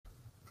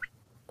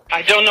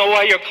I don't know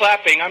why you're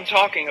clapping. I'm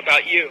talking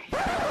about you.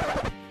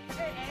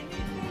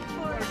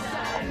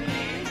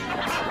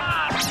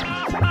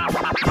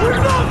 We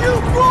love you,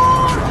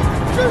 Lord!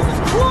 Jesus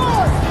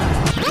Christ!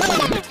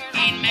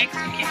 In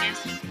Mexican.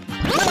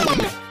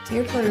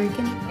 You're Puerto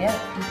Rican? Yeah,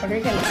 I'm Puerto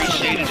Rican.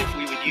 Appreciate it if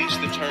we would use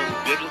the term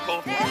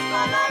biblical.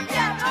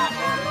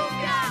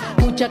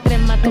 Mucha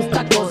crema tus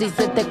tacos y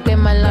se te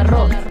quema el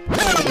arroz.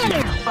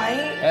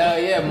 Hell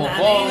yeah,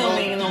 mofongo.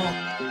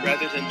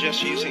 Rather than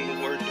just using the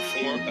word before.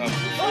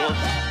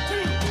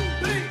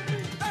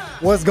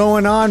 What's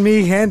going on,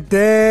 mi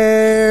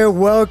gente?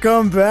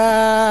 Welcome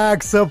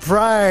back.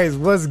 Surprise.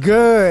 What's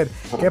good?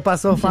 ¿Qué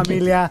pasó,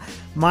 familia?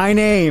 My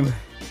name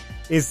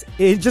is,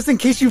 just in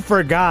case you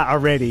forgot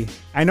already,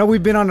 I know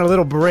we've been on a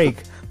little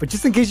break, but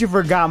just in case you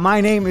forgot,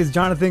 my name is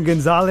Jonathan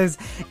Gonzalez,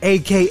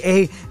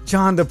 a.k.a.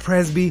 John the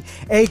Presby,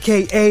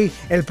 a.k.a.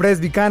 El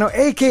Presbicano,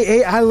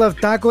 a.k.a. I Love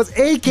Tacos,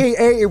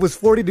 a.k.a. it was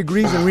 40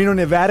 degrees in Reno,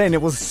 Nevada, and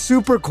it was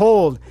super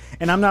cold,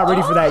 and I'm not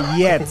ready for that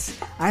yet.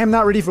 I am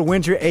not ready for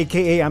winter,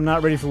 a.k.a. I'm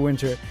not ready for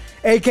winter,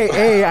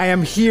 a.k.a. I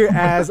am here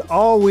as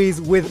always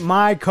with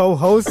my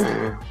co-host.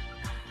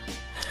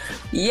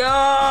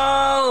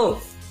 Yo!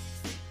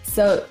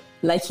 So,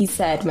 like he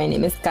said, my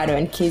name is Caro,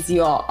 in case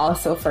you all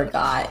also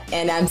forgot.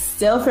 And I'm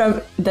still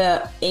from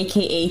the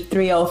AKA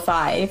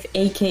 305,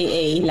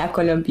 AKA La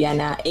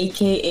Colombiana,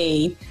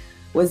 AKA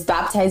was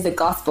baptized a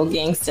gospel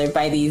gangster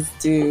by these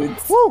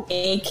dudes. Woo!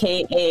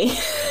 AKA.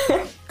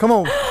 Come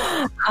on.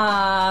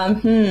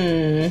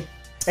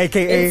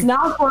 AKA. It's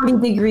not 40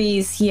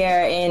 degrees here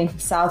in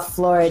South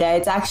Florida.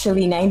 It's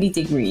actually 90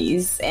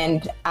 degrees.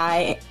 And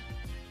I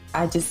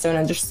just don't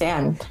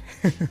understand.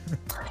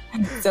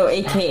 So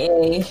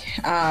AKA,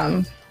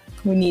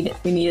 we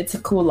needed to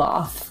cool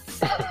off.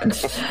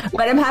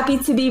 But I'm happy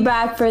to be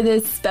back for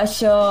this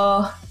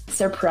special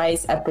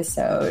surprise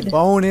episode.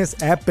 Bonus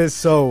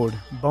episode.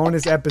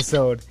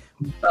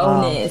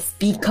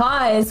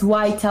 Because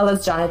why? Tell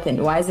us,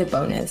 Jonathan. Why is it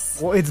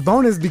bonus? Well, it's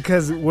bonus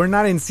because we're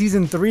not in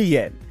season 3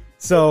 yet.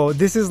 So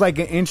this is like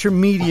an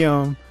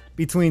intermedium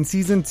between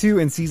season 2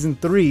 and season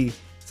 3.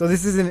 So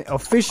this isn't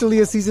officially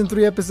a season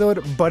 3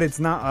 episode, but it's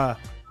not a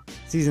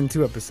season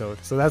 2 episode.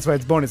 So that's why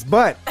it's bonus.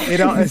 But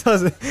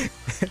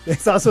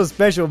it's also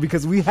special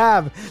because we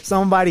have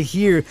somebody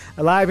here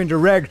live and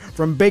direct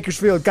from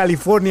Bakersfield,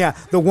 California.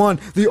 The one,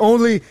 the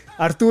only,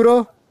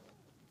 Arturo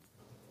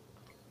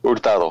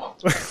Hurtado.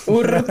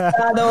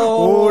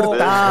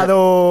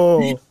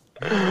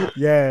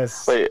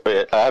 Yes. Wait,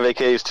 I have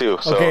AKAs too.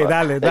 So, okay,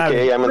 dale.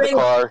 AKA I'm in the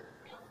car.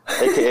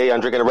 AKA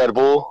I'm drinking a Red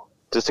Bull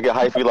just to get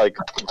hypey like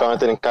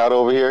Jonathan and Caro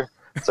over here.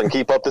 So I can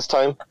keep up this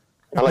time.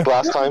 Not like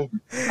last time.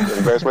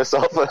 Embarrass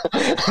myself.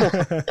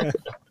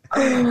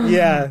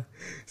 Yeah.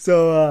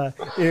 So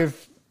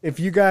if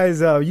you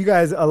guys, a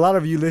lot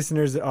of you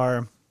listeners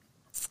are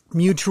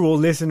mutual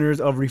listeners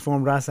of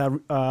Reformed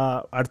Raza.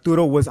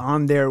 Arturo was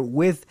on there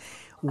with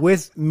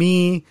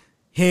me,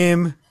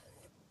 him.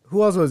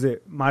 Who else was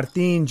it?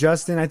 Martin,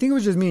 Justin. I think it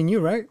was just me and you,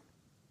 right?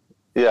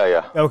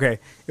 Yeah. Okay.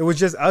 It was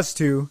just us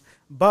two,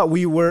 but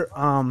we were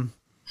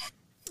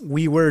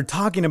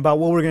talking about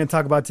what we're going to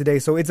talk about today.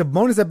 So it's a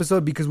bonus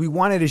episode because we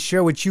wanted to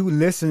share with you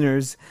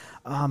listeners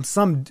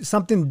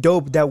something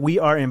dope that we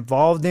are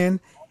involved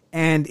in.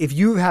 And if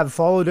you have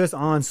followed us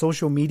on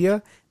social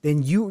media,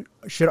 then you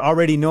should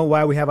already know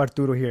why we have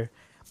Arturo here.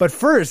 But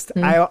first,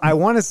 I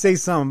want to say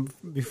something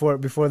before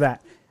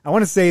that. I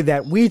want to say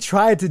that we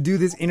tried to do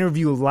this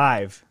interview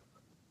live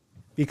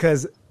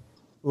because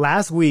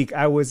last week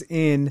I was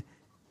in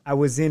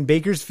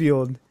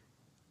Bakersfield.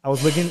 I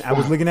was looking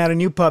at a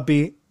new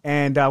puppy.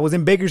 And I was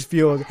in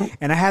Bakersfield,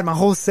 and I had my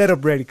whole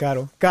setup ready,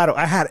 Caro.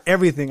 I had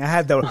everything. I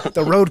had the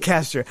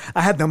Rodecaster.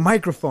 I had the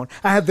microphone.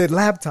 I had the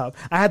laptop.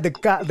 I had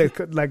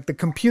the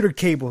computer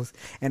cables.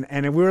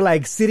 And we were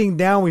like sitting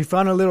down. We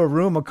found a little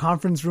room, a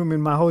conference room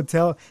in my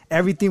hotel.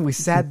 Everything. We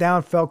sat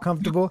down, felt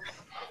comfortable.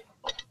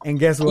 And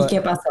guess what?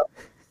 ¿Qué pasó?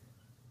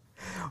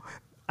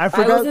 I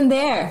wasn't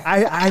there.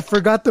 I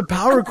forgot the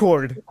power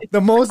cord.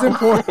 The most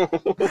important.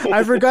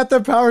 I forgot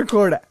the power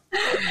cord.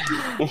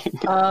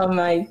 Oh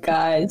my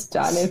gosh,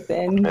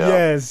 Jonathan. Yeah.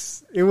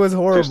 Yes, it was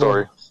horrible. True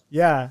story.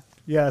 Yeah.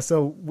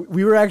 So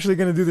we were actually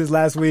going to do this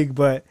last week,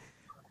 but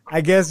I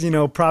guess,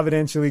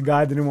 providentially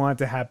God didn't want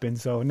it to happen.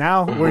 So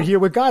now we're here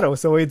with Gato.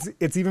 So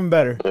it's even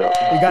better.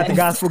 Yeah. We got the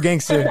gospel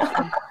gangster.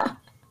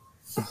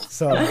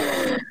 So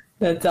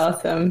that's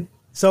awesome.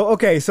 So,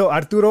 okay. So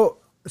Arturo,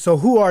 so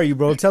who are you,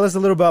 bro? Tell us a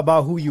little bit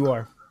about who you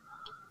are.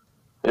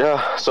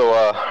 Yeah, so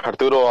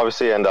Arturo,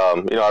 obviously, and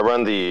I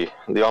run the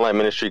online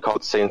ministry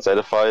called Saints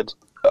Edified.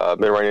 I've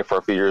been running it for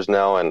a few years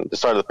now, and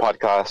started the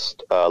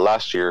podcast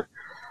last year.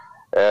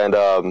 And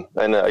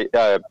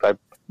I've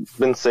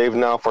been saved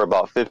now for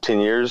about 15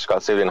 years.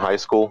 Got saved in high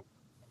school.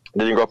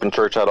 Didn't grow up in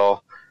church at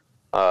all.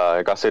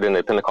 I got saved in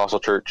a Pentecostal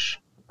church,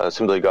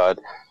 Assembly of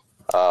God.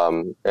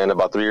 And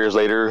about 3 years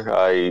later,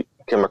 I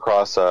came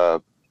across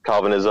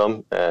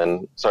Calvinism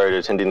and started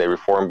attending a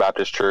Reformed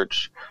Baptist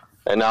church.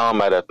 And now I'm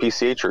at a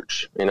PCA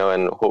church,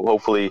 and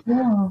hopefully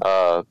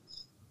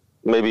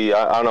maybe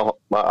I don't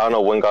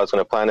know when God's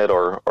going to plan it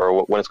or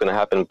when it's going to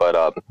happen,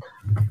 but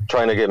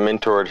trying to get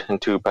mentored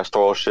into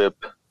pastoralship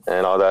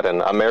and all that.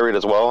 And I'm married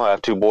as well. I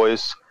have 2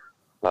 boys,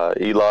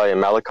 Eli and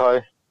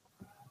Malachi.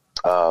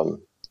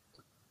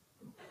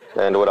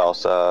 And what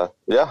else?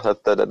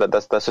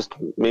 That's just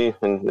me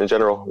in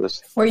general.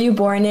 Were you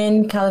born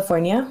in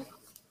California?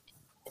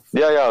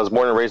 Yeah, I was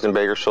born and raised in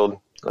Bakersfield.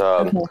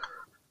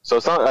 So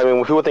it's not, I mean,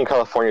 when people think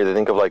California, they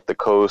think of like the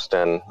coast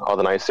and all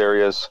the nice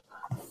areas.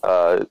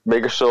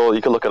 Bakersfield,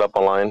 you can look it up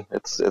online.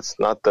 It's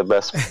not the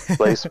best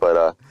place,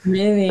 but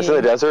really? It's in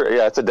the desert.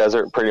 Yeah, it's a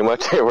desert pretty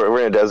much. we're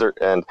in a desert,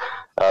 and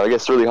it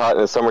gets really hot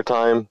in the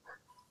summertime.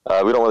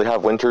 We don't really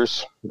have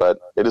winters, but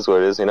it is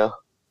what it is, you know.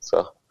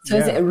 So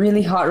is it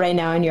really hot right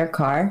now in your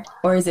car,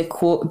 or is it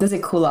cool? Does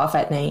it cool off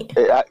at night?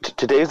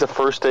 Today's the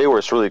first day where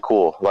it's really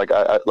cool. Like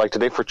like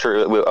today for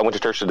church, I went to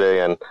church today,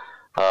 and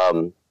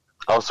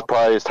I was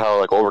surprised how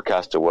like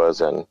overcast it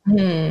was, and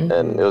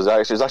it was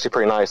actually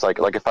pretty nice. Like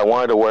if I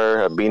wanted to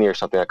wear a beanie or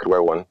something, I could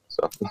wear one.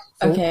 So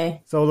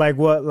okay. So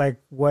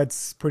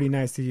what's pretty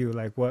nice to you?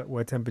 Like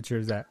what temperature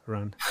is that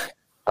around?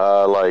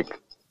 Like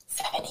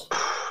 70.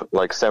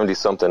 Like 70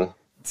 something.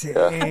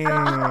 Dang.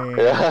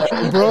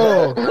 Yeah.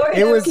 Bro,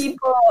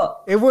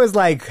 People. it was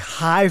like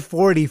high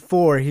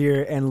 44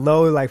 here and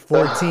low like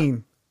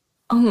 14.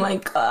 Oh my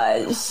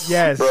gosh.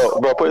 Yes.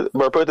 Bro,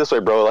 put it this way,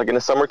 bro. Like in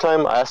the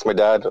summertime, I asked my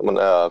dad when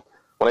I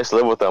used to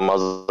live with him, I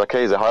was like,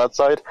 "Hey, is it hot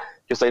outside?"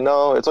 He'd say,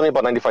 "No, it's only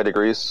about 95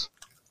 degrees."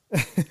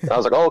 And I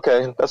was like, "Oh,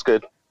 okay, that's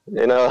good."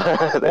 You know,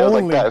 it was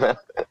like that, man.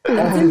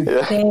 That's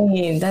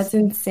insane. That's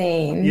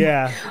insane.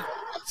 Yeah.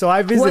 So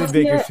I visited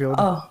Bakersfield.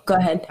 Oh, go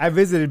ahead. I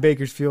visited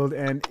Bakersfield,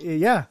 and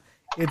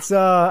it's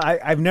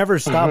I've never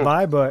stopped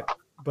by, but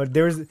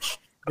there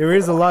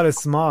is a lot of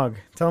smog.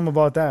 Tell them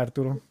about that,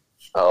 Arturo.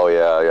 Oh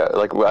yeah.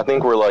 Like I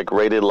think we're like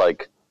rated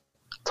like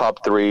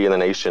top 3 in the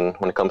nation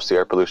when it comes to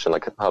air pollution.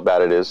 Like how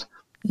bad it is.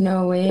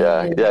 No way.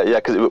 Yeah.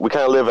 Because we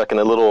kind of live like in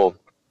a little.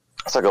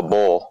 It's like a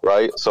bowl,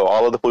 right? So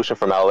all of the pollution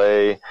from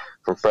LA,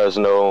 from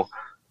Fresno,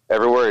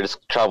 everywhere, it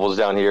just travels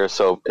down here.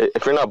 So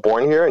if you're not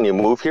born here and you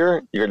move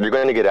here, you're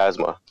going to get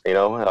asthma, you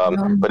know.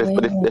 But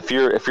if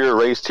you're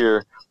raised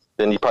here,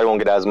 then you probably won't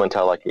get asthma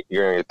until like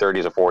you're in your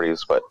 30s or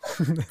 40s. But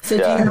So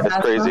yeah, it's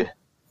crazy.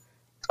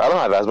 I don't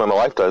have asthma. My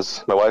wife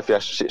does. My wife,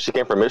 she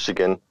came from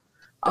Michigan,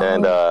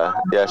 and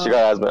she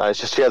got asthma.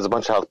 She has a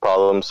bunch of health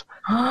problems.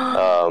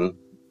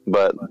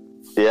 But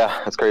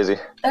yeah, it's crazy.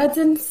 That's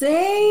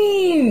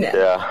insane.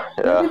 Yeah.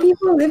 How do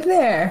people live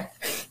there?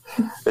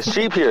 It's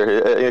cheap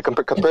here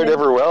compared to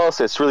everywhere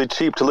else. It's really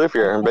cheap to live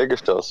here in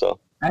Bakersfield. So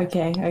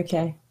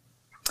okay.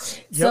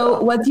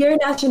 So, what's your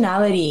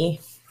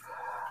nationality?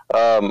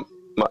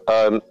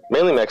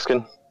 Mainly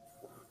Mexican.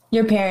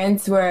 Your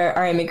parents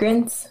are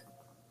immigrants?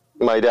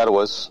 My dad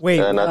was.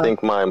 I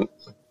think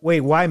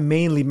why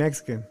mainly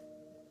Mexican?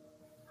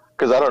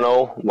 Because I don't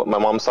know my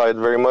mom's side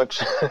very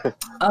much.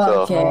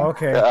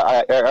 Okay.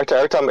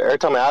 Every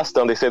time I ask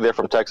them, they say they're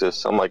from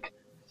Texas. I'm like,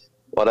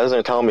 well, that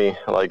doesn't tell me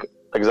like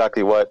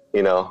exactly what,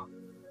 you know,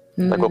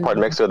 like what part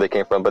of Mexico they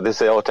came from. But they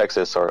say, oh,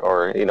 Texas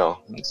or you know,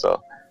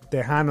 so.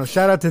 Tejano.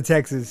 Shout out to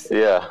Texas.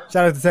 Yeah.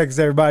 Shout out to Texas,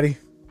 everybody.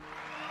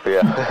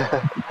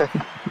 Yeah.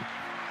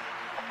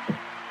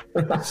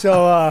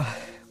 So,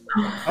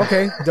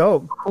 okay,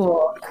 dope.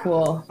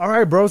 Cool. All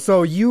right, bro.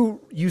 So you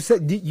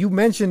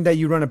mentioned that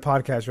you run a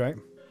podcast, right?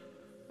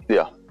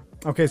 Yeah.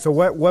 Okay, so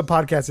what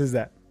podcast is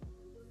that?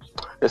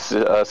 It's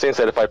Saints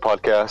Edified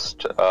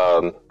podcast.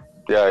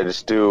 I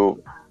just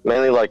do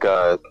mainly like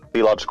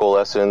theological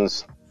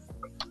lessons,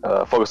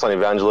 focus on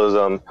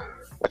evangelism.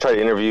 I try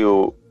to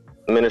interview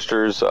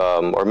ministers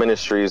or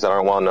ministries that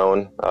aren't well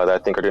known that I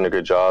think are doing a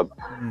good job.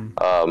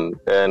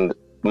 And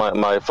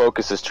my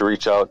focus is to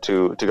reach out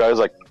to guys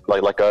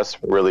like us,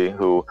 really,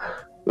 who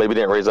maybe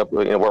weren't raised up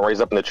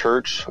in the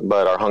church,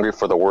 but are hungry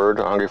for the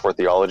word, are hungry for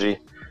theology,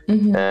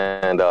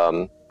 and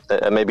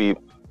maybe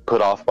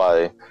put off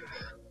by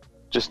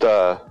just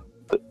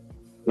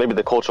maybe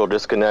the cultural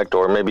disconnect,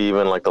 or maybe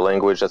even like the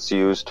language that's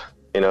used,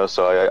 you know.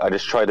 So I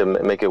just try to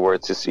make it where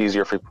it's just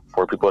easier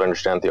for people to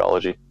understand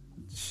theology.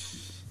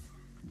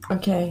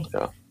 Okay.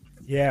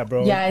 Yeah,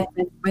 bro. Yeah,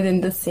 it's within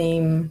the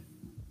same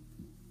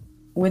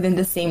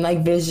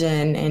like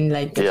vision and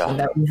like vision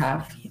that we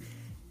have.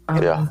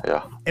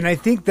 Yeah. And I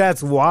think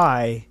that's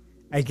why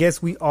I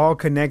guess we all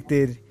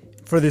connected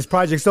for this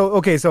project.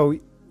 So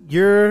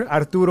you're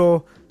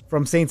Arturo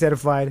from Saints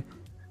Edified,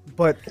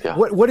 but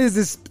what is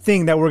this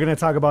thing that we're going to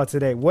talk about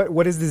today?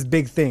 What is this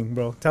big thing,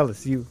 bro? Tell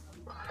us, you.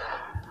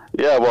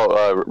 Yeah,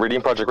 well,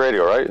 Redeemed Project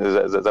Radio, right?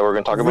 Is that what we're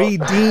going to talk about?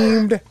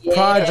 Redeemed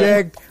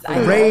Project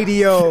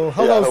Radio.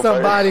 Hello,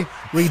 somebody.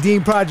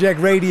 Redeemed Project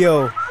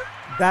Radio.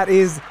 That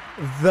is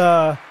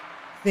the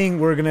thing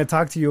we're going to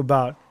talk to you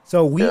about.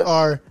 So we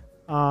are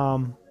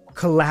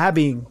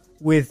collabing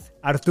with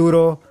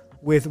Arturo,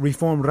 with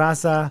Reform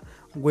Raza,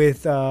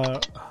 with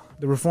the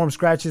Reform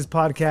Scratches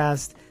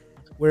podcast.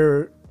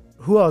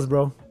 Who else,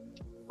 bro?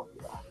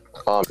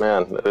 Oh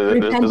man,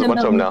 there's a bunch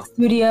of them now.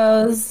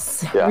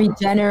 Studios,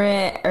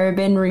 Regenerate,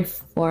 Urban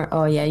Reform.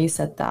 Oh yeah, you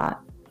said that.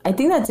 I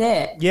think that's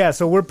it. Yeah,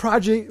 so we're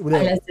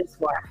Unless there's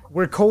more.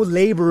 we're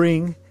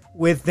co-laboring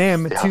with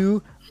them Yeah.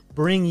 to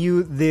bring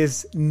you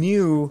this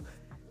new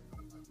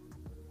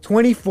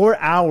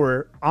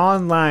 24-hour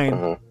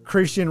online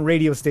Christian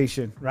radio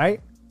station, right?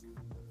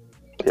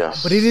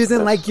 Yes. But it isn't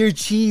Yes. like your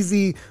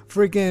cheesy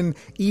freaking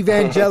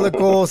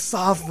evangelical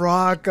soft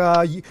rock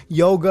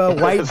yoga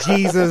white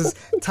Jesus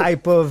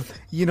type of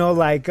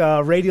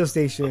radio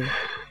station.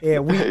 Yeah,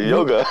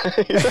 yoga.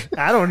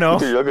 I don't know.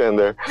 Do yoga in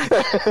there.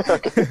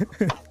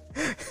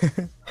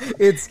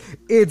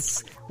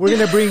 It's we're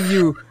gonna bring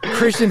you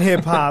Christian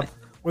hip hop.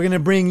 We're gonna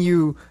bring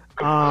you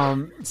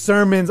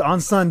sermons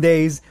on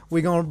Sundays.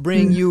 We're gonna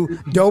bring you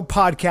dope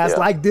podcasts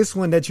like this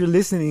one that you're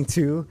listening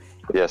to.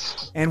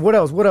 Yes. And what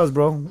else? What else,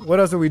 bro? What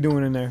else are we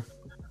doing in there?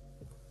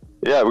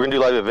 Yeah, we're gonna do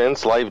live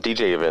events, live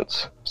DJ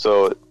events.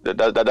 So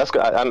that's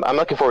good. I'm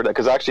looking forward to that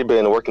because I've actually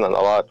been working on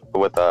a lot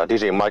with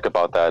DJ Mike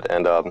about that,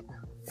 and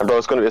bro,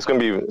 it's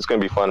gonna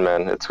be fun,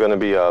 man. It's gonna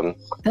be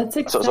That's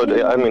exciting.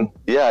 So I mean,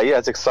 yeah,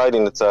 it's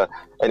exciting. It's and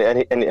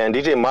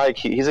DJ Mike,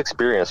 he's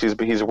experienced.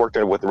 He's worked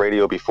with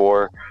radio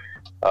before.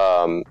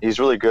 He's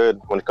really good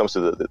when it comes to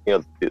the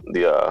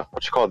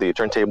what you call the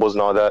turntables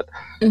and all that.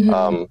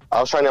 I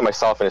was trying it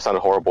myself and it sounded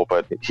horrible,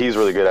 but he's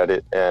really good at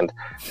it. And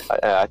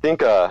I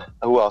think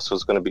who else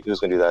who's gonna do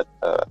that?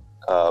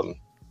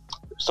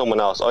 Someone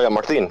else. Oh yeah,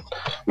 Martin.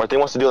 Martin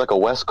wants to do like a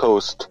West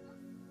Coast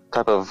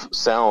type of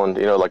sound,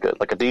 like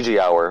a DJ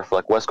hour for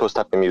like West Coast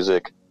type of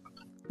music.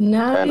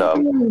 Nice. And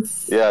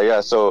yeah.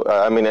 So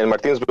I mean, and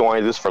Martin's been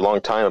wanting to do this for a long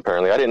time.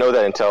 Apparently, I didn't know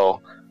that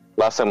until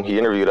last time he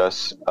interviewed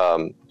us.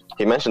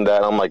 He mentioned that,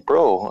 and I'm like,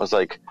 bro, I was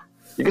like,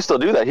 you can still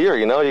do that here,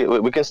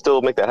 we can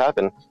still make that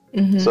happen.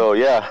 So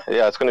yeah,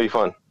 it's gonna be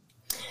fun.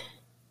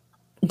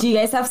 Do you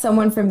guys have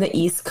someone from the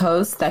East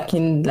Coast that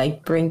can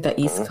like bring the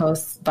East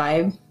Coast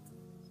vibe?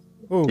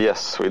 Ooh.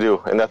 Yes, we do,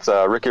 and that's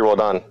Ricky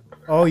Roldan.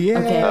 Oh yeah,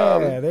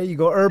 Okay. there you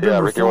go. Urban Yeah,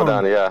 Ricky Reform.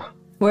 Roldan. Yeah,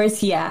 Where's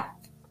he at?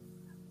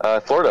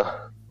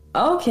 Florida.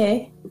 Oh,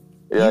 okay.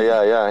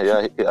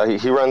 Yeah.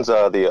 He runs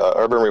the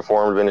Urban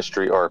Reform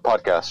Ministry or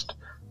podcast,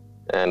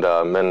 and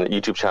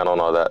YouTube channel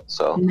and all that.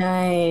 So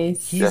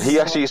Nice. yeah, he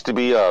actually used to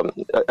be. I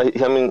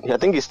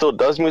think he still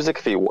does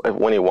music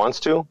when he wants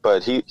to,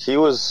 but he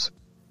was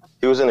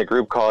in a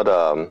group called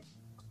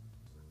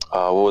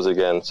what was it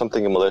again?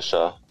 Something in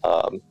Militia.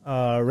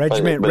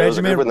 Regiment but it was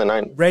a group in the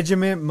 90s.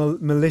 Regiment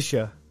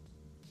Militia.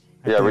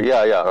 Yeah,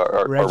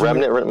 or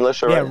Remnant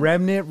Militia, right? Yeah,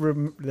 Remnant.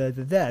 Remnant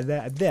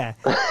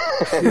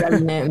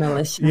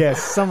Militia.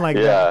 Yes, something like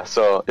that. Yeah,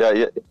 so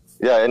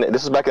yeah, and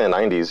this is back in the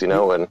 90s,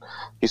 and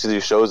he used to do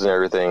shows and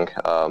everything,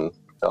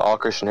 all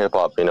Christian hip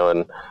hop,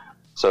 and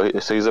so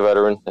he's a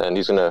veteran and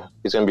he's gonna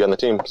be on the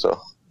team, so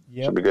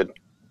should be good.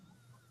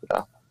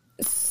 Yeah.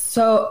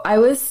 So I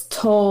was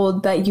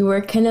told that you were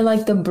kind of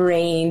like the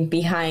brain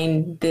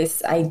behind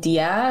this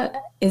idea.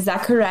 Is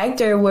that correct?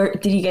 Or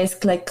did you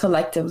guys like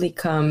collectively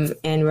come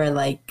and were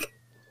like,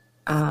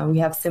 we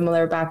have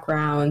similar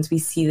backgrounds, we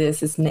see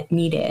this as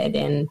needed,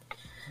 and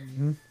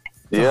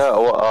Yeah.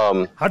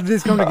 Well, how did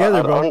this come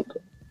together, bro?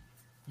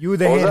 You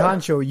the head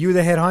honcho. You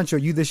the head honcho.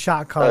 You the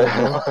shot caller,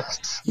 bro.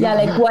 yeah,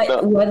 like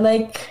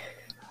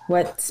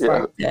what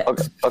sparked it?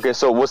 Okay.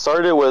 So what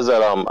started was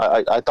that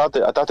I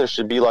thought there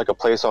should be like a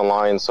place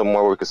online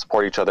somewhere where we could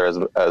support each other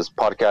as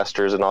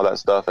podcasters and all that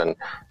stuff, and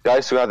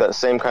guys who have that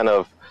same kind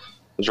of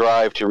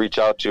drive to reach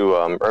out to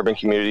urban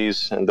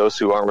communities and those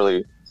who aren't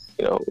really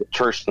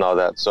churched and all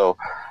that. So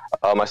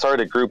I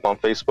started a group on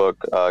Facebook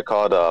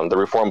called the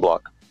Reform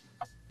Block,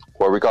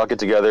 where we all get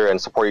together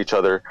and support each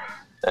other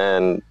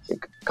and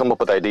come up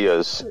with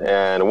ideas.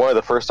 And one of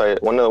the first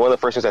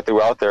things I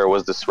threw out there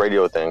was this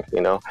radio thing,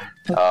 and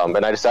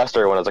I just asked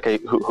everyone, I was like, hey,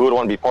 who would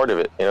want to be part of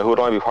it? Who would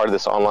want to be part of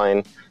this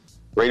online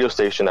radio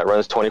station that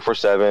runs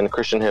 24/7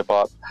 Christian hip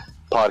hop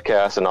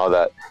podcasts and all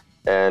that?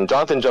 And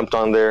Jonathan jumped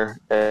on there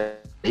and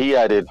he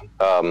added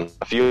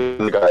a few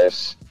of the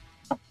guys,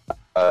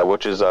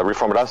 which is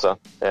Reform Raza,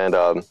 and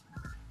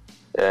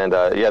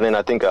then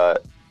I think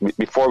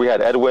before we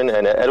had Edwin,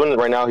 and Edwin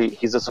right now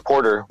he's a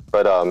supporter,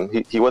 but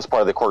he was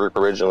part of the core group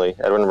originally.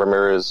 Edwin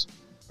Ramirez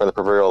from the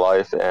Proverbial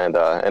Life, and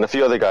a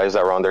few other guys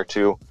that were on there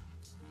too.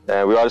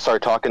 And we all just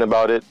started talking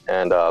about it,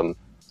 and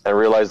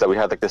realized that we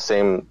had like the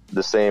same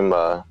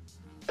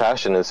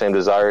passion and the same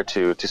desire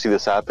to see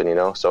this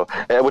happen. So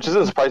which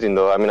isn't surprising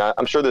though. I mean,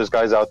 I'm sure there's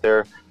guys out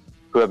there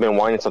who have been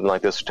wanting something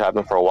like this to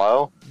happen for a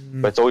while,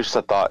 but it's always just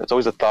a thought. It's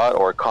always a thought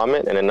or a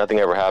comment, and then nothing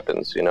ever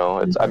happens.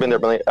 I've been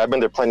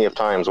there plenty of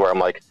times where I'm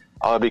like,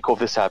 oh, it'd be cool if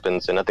this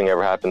happens, and nothing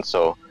ever happens.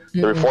 So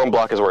the Reform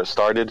Block is where it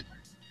started.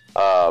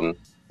 I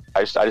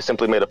just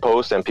simply made a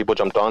post, and people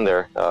jumped on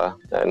there,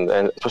 and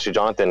especially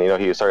Jonathan.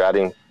 He started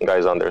adding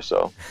guys on there.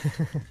 So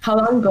how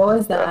long ago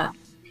was that?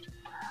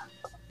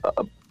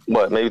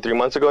 Maybe 3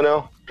 months ago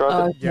now,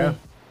 Jonathan? Okay.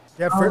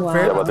 Yeah,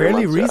 wow.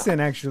 fairly recent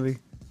actually.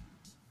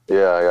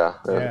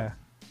 Yeah.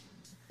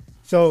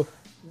 So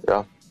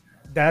yeah,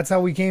 that's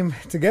how we came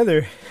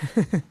together.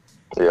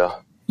 Yeah.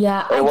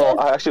 Yeah. Hey, well,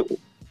 I actually.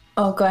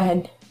 Oh, go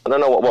ahead.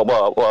 No.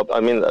 Well, I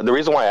mean, the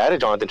reason why I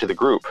added Jonathan to the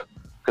group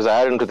because I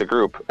added him to the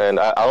group, and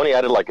I only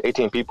added like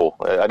 18 people.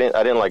 I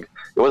didn't like,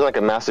 it wasn't like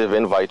a massive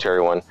invite to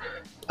everyone.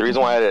 The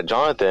reason why I added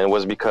Jonathan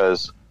was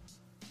because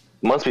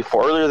months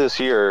before, earlier this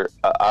year,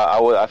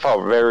 I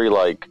felt very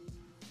like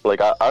I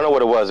don't know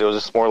what it was. It was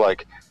just more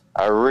like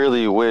I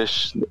really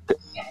wish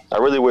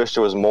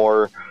there was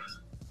more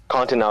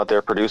content out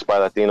there produced by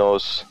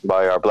Latinos,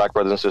 by our Black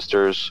brothers and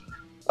sisters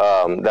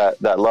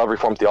that love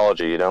Reformed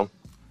theology, you know.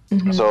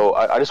 Mm-hmm. So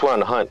I just went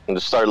on a hunt and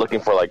just started looking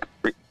for like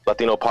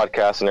Latino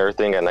podcasts and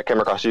everything, and I came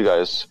across you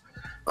guys.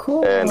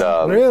 Cool. And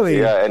really,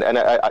 yeah, and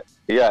I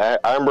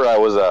remember I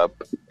was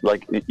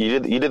like you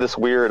did this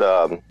weird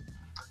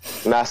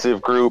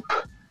massive group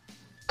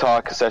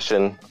talk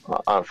session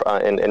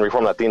in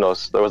Reformed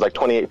Latinos. There was like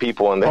 28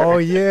 people in there. Oh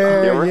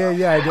yeah,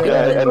 yeah, I did.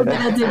 Yeah,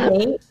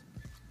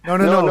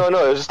 No.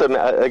 It was just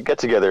a get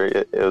together.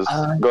 It was.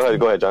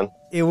 Go ahead, John.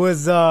 It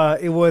was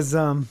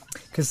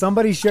because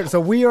somebody shared. So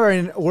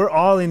we're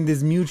all in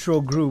this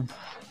mutual group.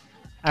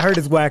 I heard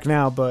it's whack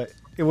now, but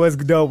it was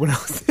dope when I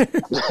was there.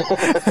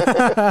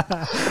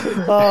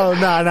 Oh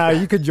no,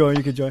 you could join.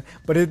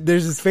 But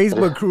there's this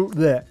Facebook group.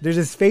 There's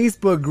this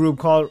Facebook group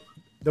called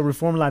the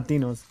Reformed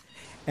Latinos,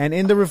 and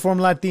in the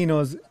Reformed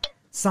Latinos,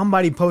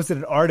 somebody posted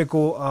an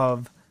article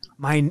of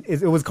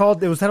it was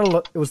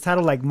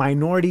titled like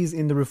minorities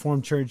in the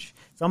Reformed Church.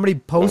 Somebody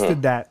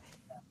posted that,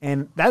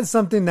 and that's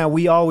something that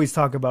we always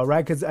talk about,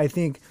 right? Because I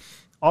think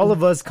all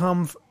of us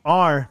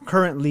are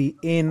currently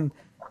in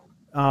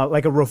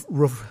like a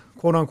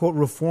quote unquote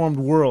reformed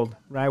world,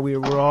 right? We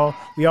all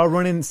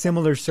run in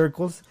similar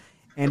circles,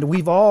 and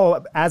we've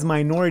all as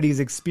minorities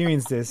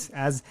experienced this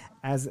as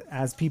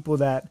people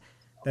that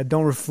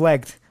don't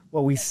reflect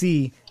what we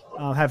see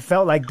have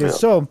felt like this.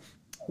 So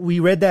we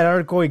read that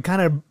article. It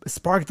kind of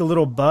sparked a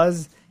little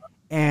buzz,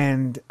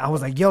 and I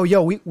was like, yo,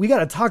 we got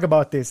to talk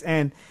about this.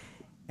 And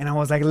I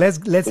was like, let's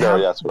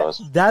have,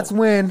 that's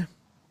when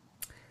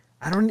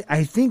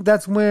I think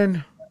that's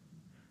when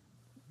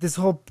this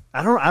whole,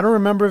 I don't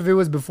remember if it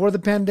was before the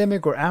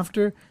pandemic or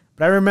after,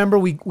 but I remember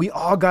we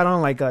all got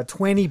on like a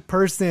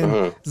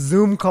 20-person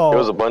Zoom call. It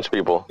was a bunch of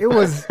people. It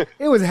was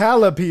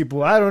hella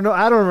people. I don't know.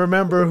 I don't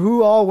remember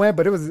who all went,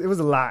 but it was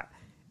a lot.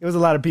 It was a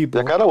lot of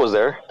people. Yakata was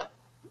there.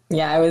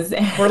 Yeah, I was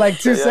there. For like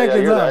 2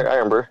 seconds. Yeah, I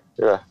remember.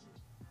 Yeah.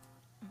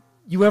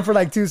 You went for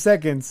like 2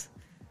 seconds.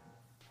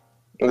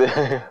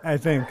 I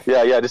think.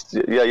 Yeah. Just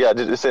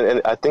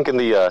and I think in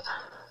the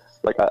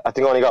I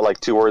think I only got like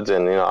 2 words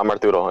in. You know, I'm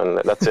Arturo, and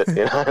that's it.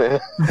 You know,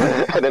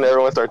 and then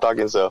everyone started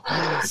talking. So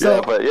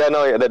yeah, but yeah,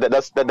 no,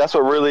 that's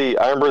what really.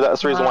 I remember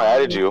that's the reason why I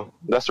added you.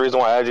 That's the reason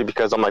why I added you,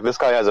 because I'm like, this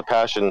guy has a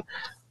passion,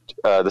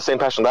 the same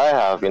passion that I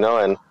have. You know,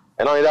 and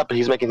not only that, but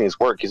he's making things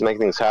work. He's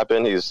making things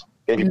happen. He's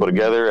getting people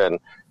together, and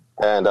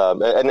then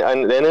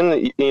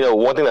you know,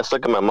 one thing that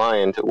stuck in my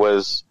mind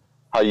was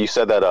how you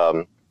said that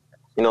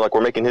you know, like,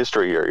 we're making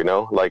history here. You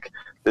know, like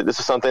this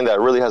is something that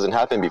really hasn't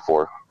happened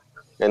before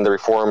in the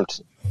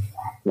Reformed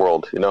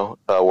world, you know,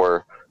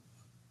 where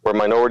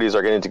minorities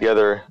are getting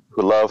together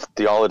who love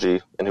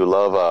theology and who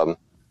love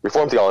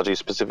Reformed theology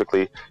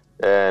specifically,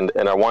 and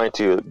are wanting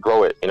to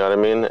grow it, you know what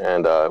I mean,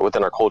 and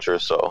within our culture.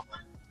 So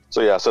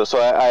yeah, so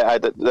I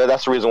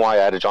that's the reason why I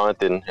added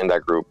Jonathan in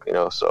that group, you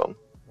know. So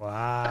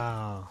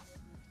wow,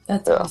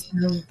 that's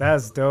awesome.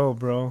 That's dope,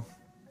 bro.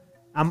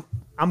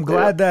 I'm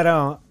glad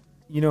that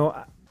you know,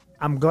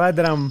 I'm glad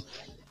that I'm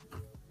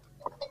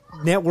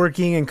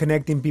networking and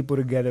connecting people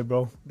together,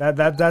 bro.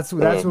 That's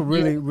what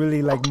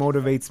really like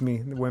motivates me,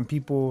 when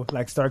people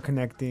like start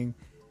connecting.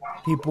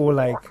 People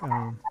like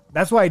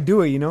that's why I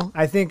do it, you know.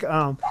 I think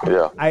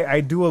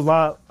I do a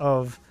lot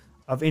of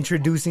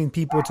introducing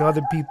people to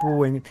other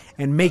people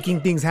and making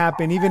things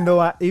happen, even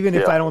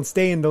if I don't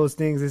stay in those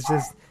things.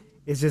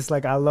 It's just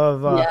like I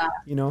love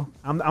you know,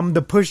 I'm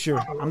the pusher.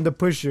 Yes. I'm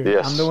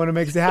the one who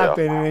makes it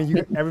happen, and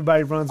then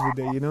everybody runs with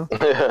it, you know.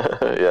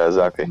 Yeah,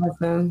 exactly.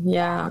 Awesome.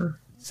 Yeah.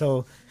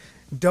 So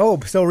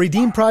dope. So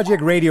Redeem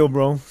Project Radio,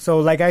 bro. So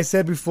like I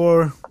said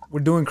before, we're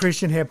doing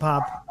Christian hip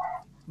hop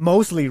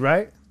mostly,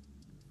 right?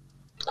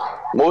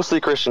 Mostly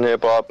Christian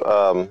hip hop.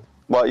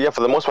 Well, yeah,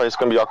 for the most part, it's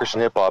gonna be all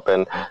Christian hip hop,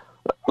 and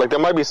like there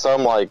might be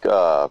some like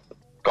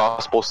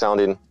gospel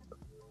sounding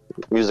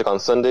music on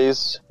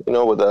Sundays, you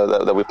know, with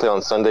that we play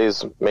on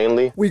Sundays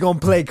mainly. We gonna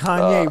play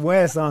Kanye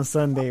West on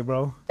Sunday,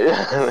 bro.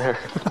 Yeah.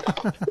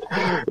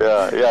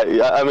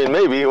 yeah. I mean,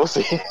 maybe we'll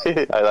see.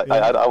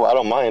 I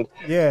don't mind.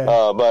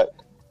 Yeah. But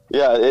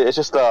yeah, it's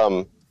just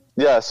So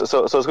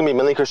it's gonna be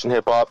mainly Christian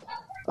hip hop.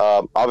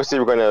 Obviously,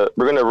 we're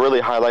gonna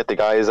really highlight the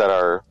guys that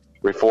are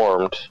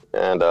Reformed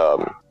and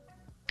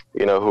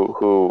you know,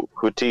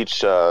 who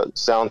teach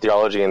sound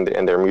theology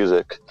in their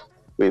music.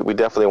 We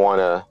definitely want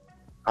to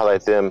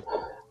highlight them.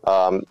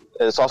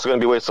 It's also going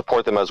to be a way to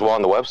support them as well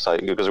on the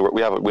website, because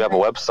we have a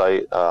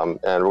website,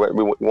 and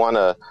we want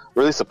to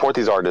really support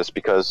these artists,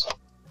 because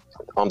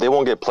they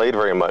won't get played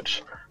very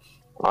much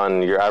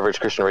on your average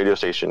Christian radio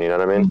station. You know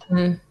what I mean?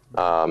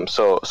 Mm-hmm.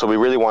 So we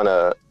really want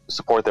to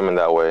support them in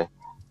that way.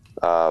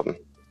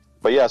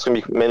 But yeah, it's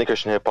going to be mainly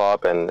Christian hip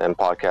hop and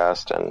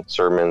podcast and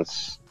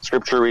sermons,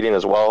 scripture reading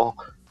as well.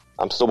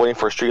 I'm still waiting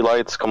for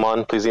Streetlights. Come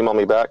on, please email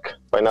me back.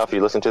 right now, if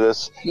you listen to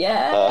this,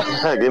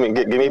 Yeah.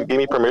 give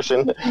me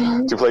permission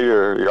to play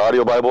your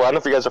audio Bible. I don't know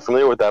if you guys are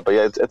familiar with that, but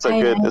yeah, it's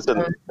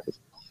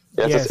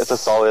a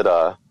solid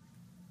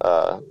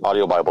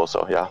audio Bible.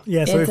 So yeah.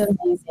 Yeah. So it's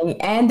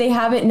amazing, and they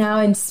have it now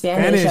in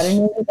Spanish. I don't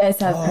know if you guys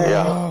have heard.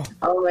 Yeah.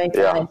 Oh my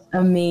god,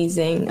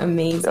 amazing.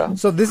 Yeah.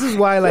 So this is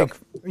why, like,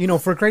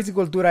 for Crazy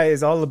Cultura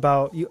is all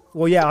about.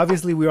 Well, yeah,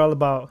 obviously we're all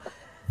about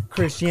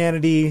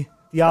Christianity,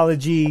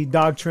 theology,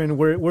 doctrine.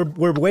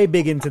 We're way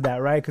big into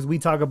that, right? Because we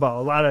talk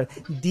about a lot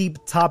of deep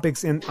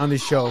topics on the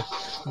show,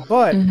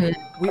 but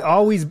we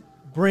always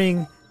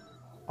bring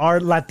our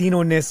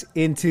Latino-ness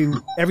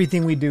into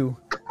everything we do.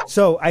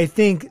 So I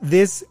think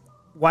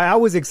why I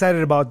was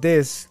excited about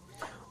this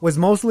was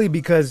mostly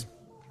because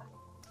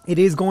it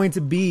is going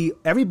to be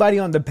everybody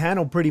on the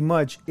panel pretty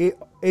much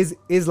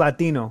is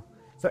Latino.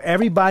 So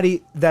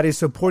everybody that is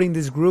supporting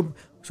this group,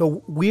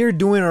 so we're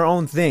doing our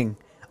own thing.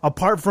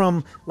 Apart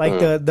from like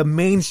the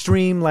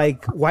mainstream,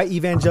 like white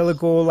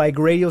evangelical, like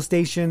radio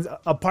stations,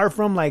 apart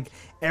from like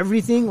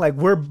everything, like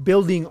we're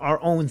building our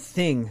own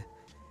thing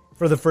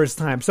for the first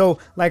time. So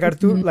like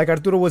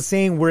Arturo was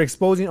saying, we're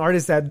exposing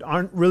artists that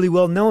aren't really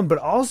well known, but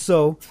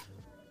also,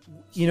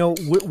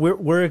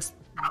 we're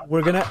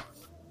gonna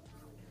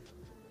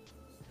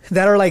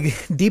that are like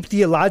deep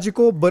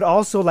theological, but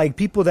also like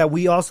people that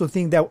we also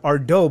think that are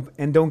dope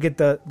and don't get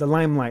the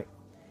limelight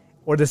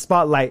or the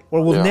spotlight,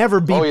 or will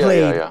never be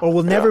played, or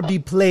will never be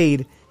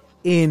played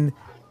in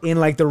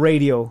like the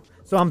radio.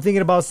 So I'm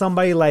thinking about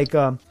somebody like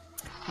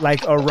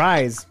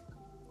Arise.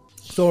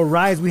 So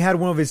Arise, we had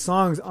one of his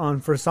songs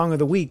on for Song of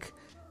the Week.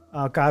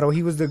 Caro,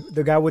 he was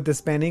the guy with the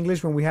Span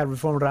English when we had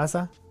Reform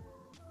Raza.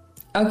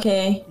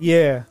 Okay.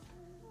 Yeah.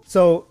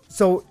 So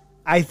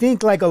I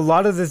think like a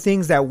lot of the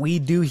things that we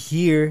do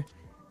here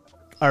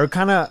are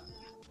kind of,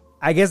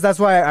 I guess that's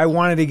why I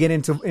wanted to get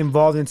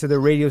involved into the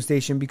radio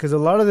station, because a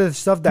lot of the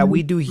stuff that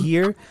we do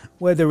here,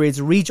 whether it's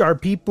reach our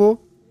people,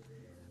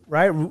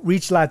 right,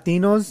 reach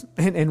Latinos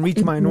and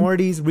reach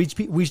minorities, reach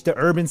the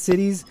urban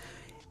cities,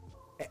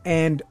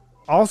 and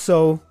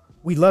also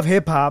we love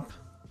hip hop,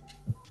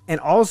 and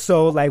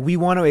also like we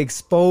want to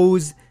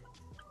expose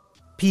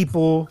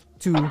people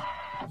to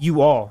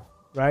you all.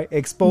 Right,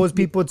 expose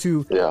people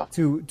to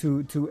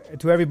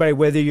everybody,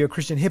 whether you're a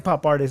Christian hip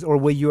hop artist or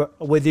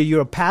whether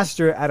you're a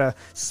pastor at a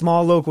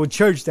small local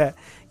church that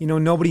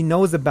nobody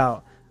knows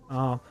about,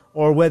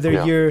 or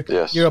whether you're a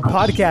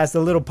podcast, a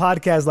little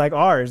podcast like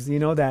ours,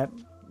 that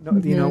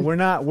we're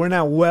not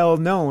well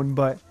known,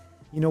 but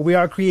we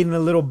are creating a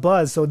little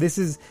buzz. So this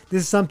is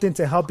something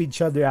to help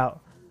each other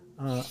out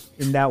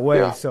in that way.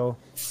 Yeah. So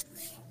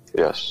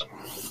yes,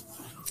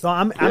 so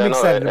I'm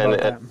excited about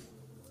that.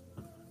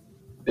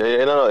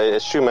 Yeah, no,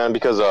 it's true, man.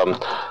 Because a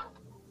lot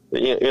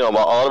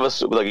of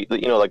us,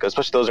 like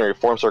especially those in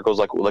reform circles,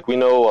 like we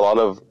know a lot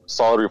of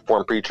solid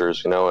reform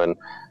preachers, and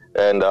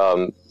every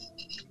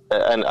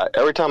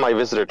time I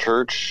visit a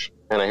church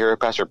and I hear a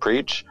pastor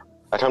preach,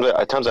 at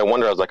times I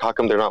wonder, I was like, how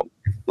come they're not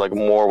like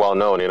more well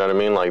known? You know what I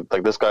mean?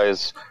 Like this guy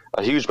is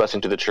a huge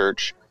blessing to the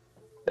church,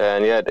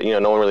 and yet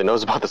no one really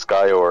knows about this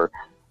guy, or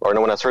no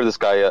one has heard this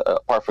guy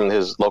apart from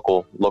his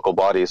local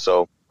body.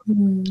 So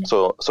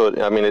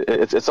I mean,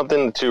 it's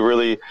something to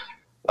really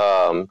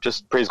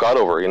just praise God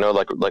over.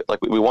 Like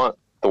we want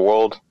the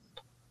world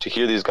to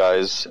hear these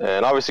guys,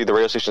 and obviously the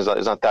radio station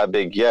is not that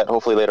big yet.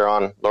 Hopefully later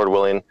on, Lord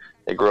willing,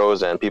 it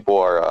grows and people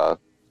are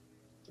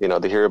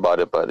they hear about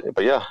it. But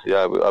yeah,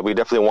 we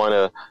definitely want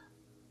to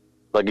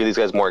like give these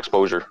guys more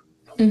exposure.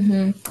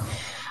 I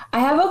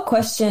have a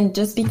question,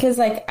 just because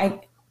like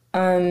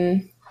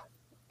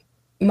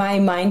my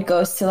mind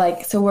goes to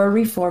like, so we're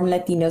Reformed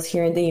Latinos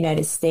here in the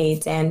United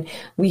States, and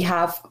we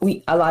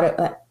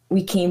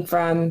came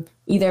from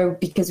either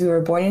because we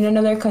were born in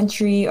another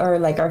country or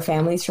like our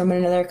families from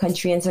another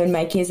country. And so in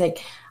my case,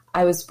 like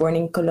I was born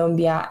in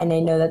Colombia, and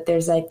I know that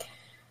there's like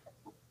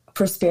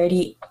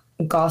prosperity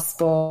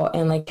gospel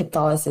and like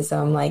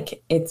Catholicism,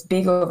 like it's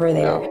big over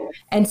there. Yeah.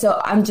 And so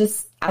I'm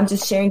just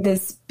sharing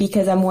this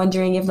because I'm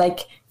wondering if like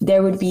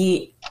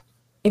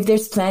if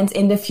there's plans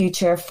in the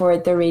future for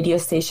the radio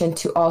station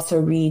to also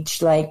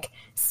reach like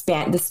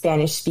the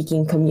Spanish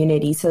speaking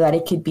community, so that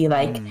it could be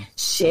like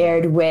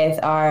shared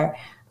with our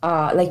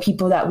like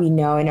people that we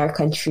know in our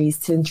countries,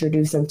 to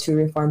introduce them to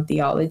Reformed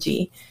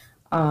theology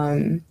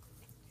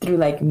through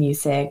like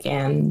music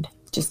and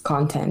just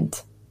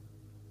content.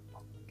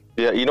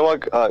 Yeah, you know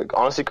what?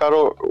 Honestly,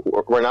 Caro,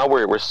 right now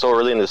we're so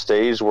early in the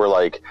stage where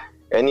like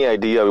any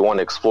idea we want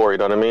to explore, you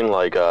know what I mean?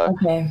 Like,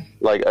 okay.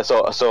 Like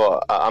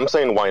so I'm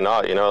saying why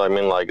not? You know what I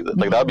mean? Like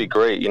that'd be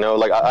great.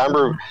 Like I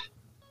remember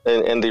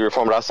in the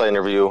Reform Raza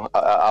interview,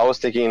 I was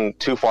thinking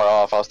too far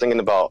off. I was thinking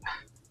about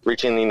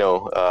reaching,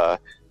 the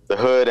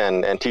hood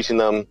and teaching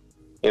them,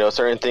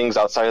 certain things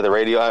outside of the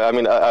radio. I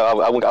mean,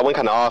 I went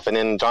kind of off, and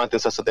then Jonathan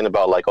said something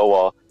about like, oh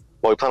well,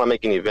 we plan on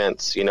making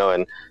events,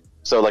 and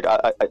so like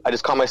I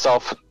just caught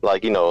myself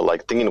like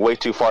like thinking way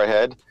too far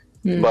ahead.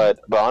 But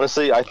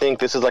honestly, I think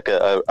this is like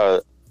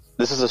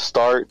this is a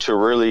start to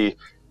really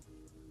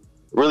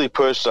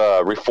push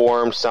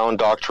reformed sound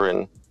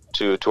doctrine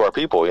to our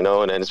people, you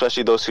know, and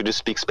especially those who just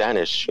speak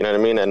Spanish, you know what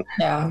I mean?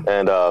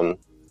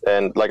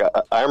 And like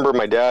I remember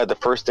my dad, the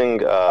first thing,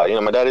 you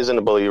know, my dad isn't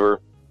a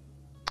believer.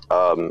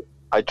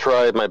 I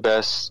tried my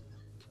best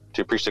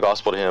to preach the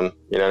gospel to him,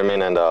 you know what I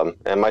mean?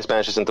 And my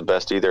Spanish isn't the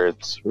best either.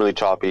 It's really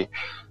choppy.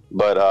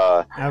 But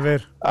I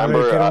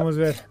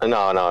remember,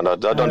 no,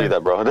 don't do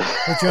that, bro.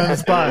 Put you on the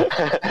spot.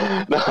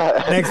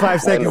 Next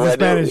 5 seconds in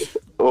Spanish.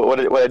 What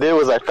I did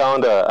was I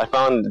found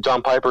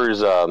John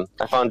Piper's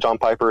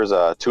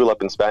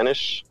Tulip in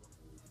Spanish.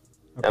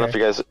 Okay. I don't know if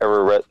you guys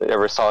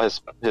ever saw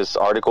his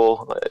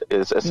article. He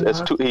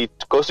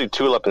goes through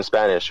Tulip in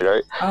Spanish,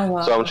 right? Oh,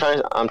 wow. So I'm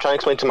trying to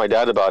explain to my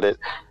dad about it,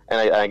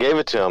 and I gave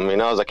it to him. You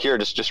know, I was like, here,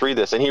 just read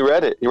this, and he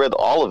read it. He read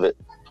all of it,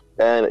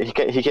 and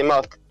he came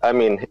out. I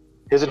mean,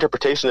 his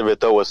interpretation of it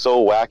though was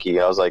so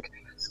wacky. I was like,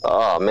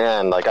 oh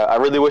man, like I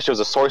really wish there was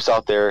a source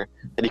out there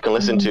that you can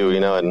listen to, you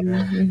know,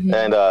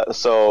 and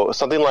so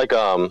something like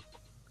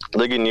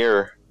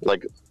Ligonier.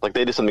 Like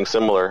they did something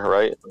similar,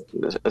 right?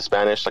 In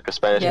Spanish, like a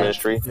Spanish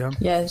ministry. Yeah.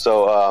 Yes.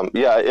 So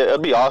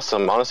it'd be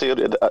awesome. Honestly, I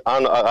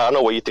don't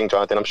know what you think,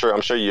 Jonathan. I'm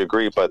sure you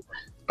agree, but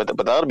that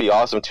would be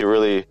awesome to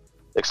really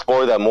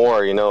explore that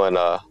more, you know, and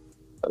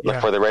like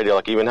for the radio,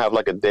 like even have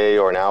like a day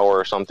or an hour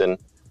or something.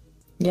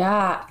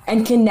 Yeah,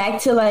 and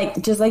connect to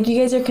like just like you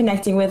guys are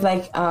connecting with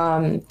like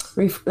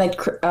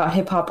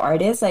hip hop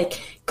artists,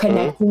 like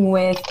connecting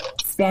with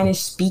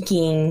Spanish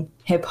speaking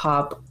hip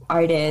hop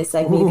artists,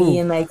 like maybe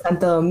in like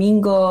Santo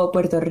Domingo,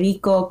 Puerto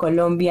Rico,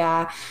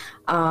 Colombia.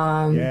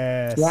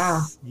 Yes.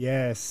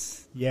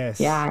 Yeah,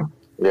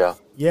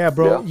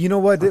 bro. Yeah. You know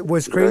what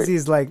was crazy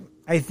is like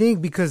I think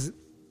because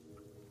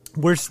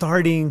we're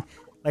starting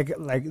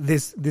like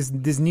this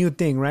new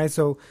thing, right?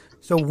 So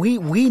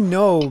we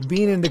know,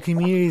 being in the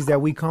communities that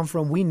we come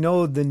from, we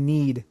know the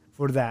need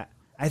for that.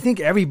 I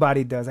think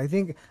everybody does. I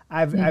think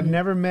I've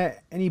never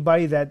met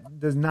anybody that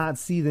does not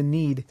see the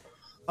need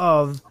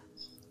of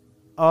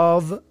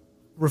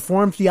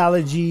Reformed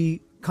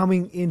theology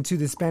coming into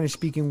the Spanish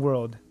speaking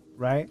world,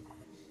 right?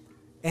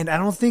 And I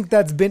don't think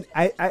that's been.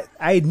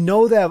 I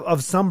know that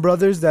of some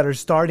brothers that are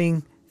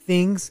starting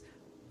things,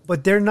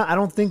 but they're not. I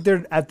don't think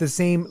they're at the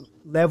same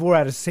level or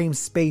at the same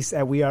space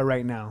that we are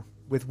right now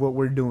with what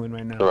we're doing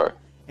right now. Right.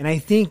 And I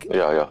think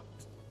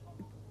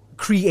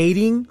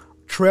creating,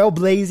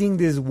 trailblazing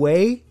this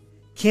way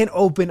can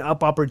open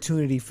up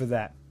opportunity for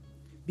that.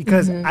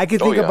 Because I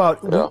could think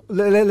about,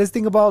 let's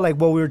think about like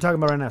what we were talking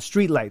about right now,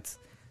 streetlights.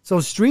 So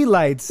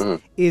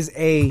streetlights is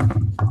a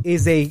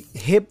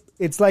hip,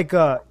 it's like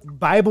a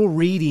Bible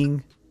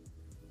reading.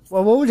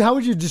 Well, how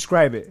would you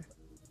describe it?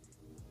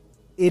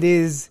 It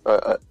is.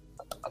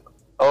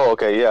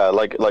 Okay, yeah,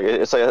 like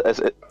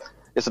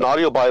it's an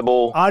audio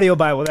Bible. Audio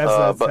Bible.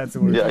 That's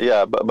the word.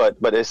 Yeah,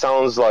 but it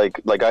sounds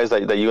like guys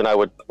that you and I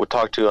would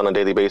talk to on a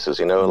daily basis,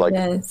 you know, like.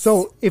 Yes.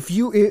 So if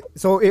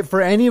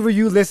for any of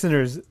you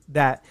listeners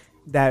that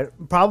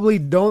probably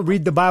don't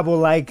read the Bible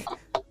like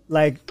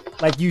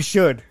you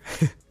should,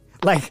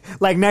 like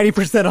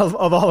 90% of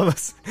all of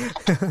us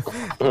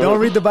don't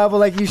read the Bible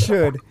like you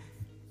should,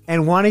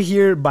 and want to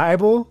hear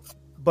Bible,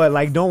 but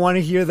like don't want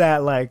to hear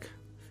that like,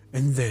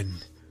 and then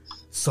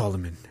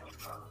Solomon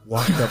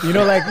walked up. You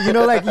know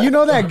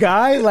that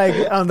guy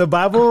like on the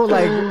Bible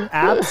like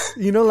apps.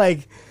 You know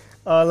like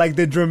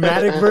the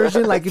dramatic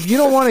version. Like if you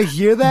don't want to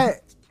hear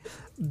that,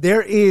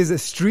 there is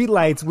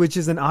Streetlights, which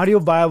is an audio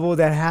Bible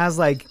that has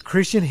like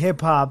Christian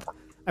hip hop.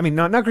 I mean,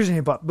 not Christian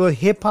hip hop, but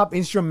hip hop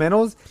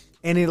instrumentals,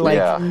 and it like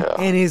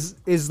and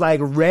is like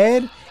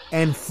read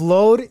and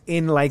flowed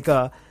in like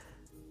a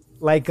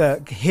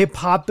hip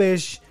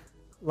hop-ish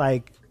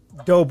like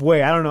dope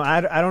way. I don't know.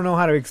 I don't know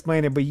how to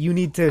explain it, but you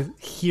need to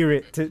hear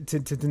it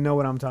to know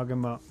what I'm talking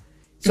about.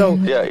 So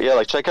yeah,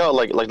 like check out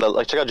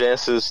check out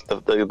Genesis,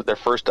 their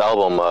first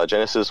album,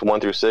 Genesis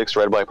 1-6,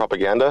 read by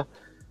Propaganda.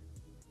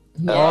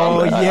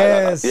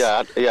 Yes.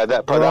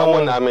 That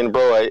one. I mean,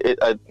 bro,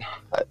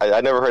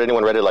 I never heard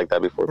anyone read it like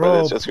that before,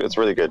 bro, but it's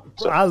really good.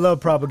 So. I love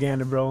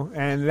Propaganda, bro,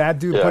 and that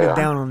dude put it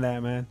down on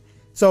that, man.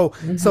 So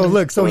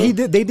look,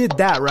 they did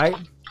that, right?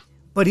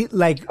 But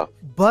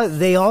but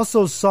they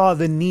also saw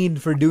the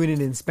need for doing it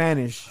in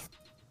Spanish.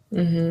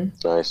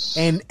 Nice.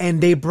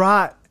 And they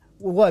brought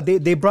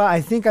they brought.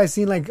 I think I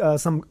seen like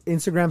some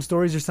Instagram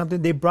stories or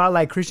something. They brought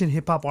like Christian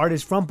hip hop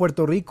artists from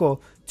Puerto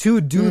Rico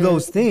to do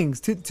those things,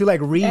 to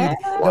like read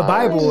the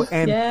Bible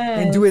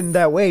and do it in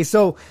that way.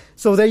 So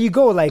there you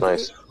go. Like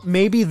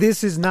maybe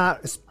this is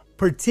not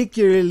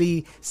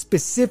particularly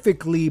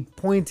specifically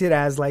pointed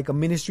as like a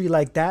ministry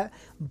like that,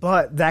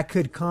 but that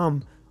could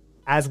come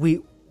as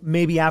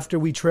maybe after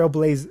we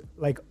trailblaze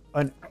like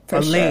a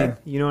lane.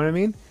 You know what I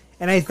mean?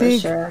 And I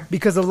think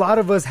because a lot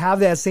of us have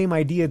that same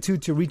idea too,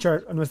 to reach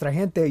nuestra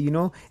gente, you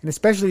know, and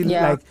especially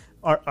like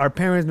our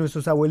parents,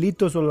 nuestros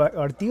abuelitos, or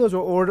our tíos,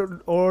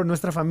 or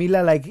nuestra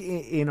familia, like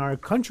in our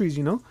countries,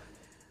 you know,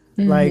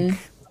 and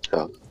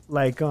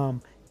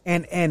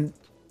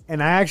I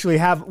actually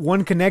have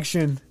one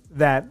connection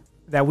that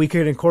we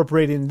could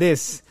incorporate in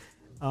this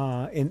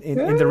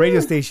in the radio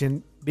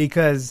station,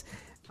 because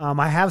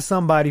I have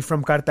somebody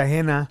from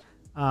Cartagena.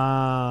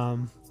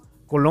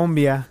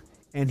 Colombia,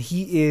 and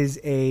he is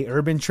a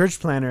urban church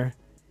planner.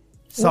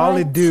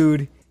 Solid What?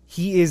 dude.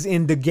 He is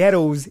in the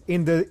ghettos,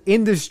 in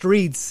the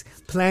streets,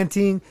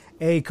 planting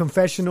a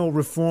confessional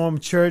reform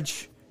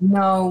church.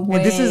 No way.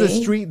 And this is a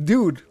street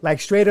dude, like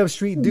straight up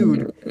street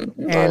dude.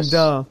 Nice.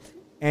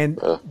 And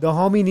the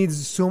homie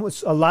needs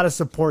a lot of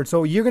support.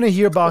 So you're gonna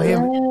hear about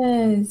him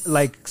Yes.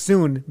 like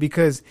soon,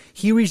 because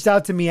he reached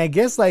out to me. I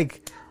guess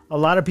like a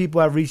lot of people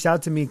have reached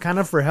out to me kind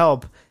of for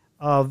help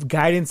of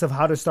guidance of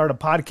how to start a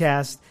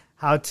podcast,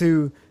 how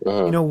to,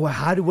 you know,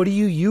 what do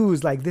you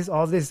use, like this,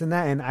 all this and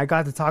that. And I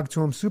got to talk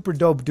to him. Super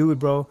dope dude,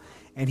 bro.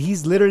 And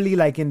he's literally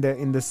like in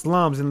the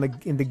slums and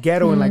like in the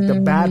ghetto and like the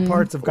bad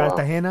parts of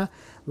Cartagena,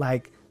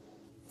 like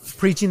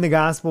preaching the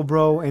gospel,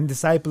 bro, and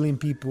discipling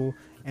people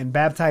and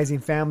baptizing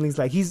families.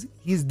 Like he's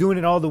doing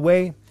it all the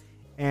way.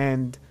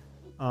 And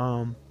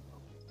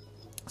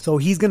so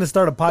he's gonna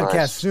start a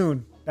podcast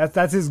soon.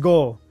 That's his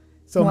goal.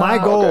 So my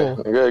goal,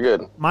 Okay.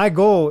 Good. my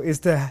goal is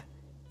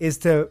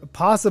to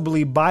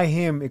possibly buy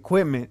him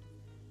equipment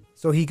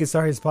so he can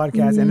start his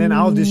podcast, and then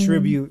I'll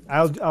distribute.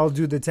 I'll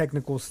do the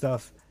technical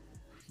stuff.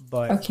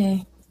 But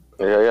Okay.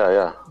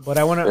 Yeah. but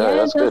I want to. Yeah,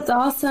 Yes, that's that's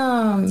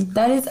awesome.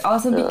 That is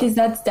awesome because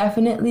that's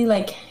definitely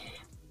like,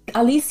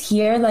 at least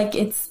here, like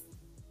it's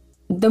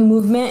the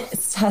movement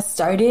has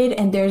started,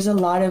 and there's a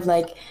lot of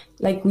like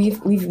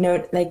we've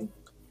noted, like,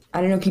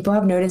 I don't know, people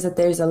have noticed that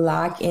there's a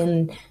lack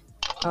in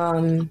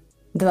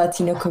the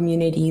Latino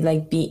community,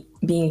 like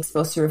being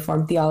exposed to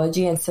Reformed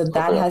theology, and so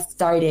that has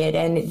started,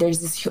 and there's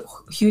this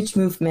huge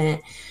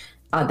movement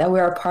that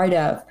we're a part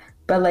of.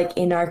 But like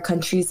in our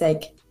countries,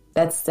 like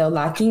that's still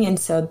lacking, and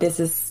so this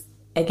is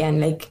again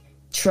like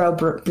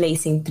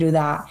trailblazing through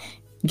that,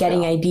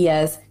 getting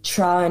ideas,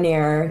 trial and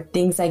error,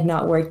 things like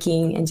not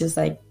working, and just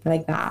like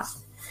that,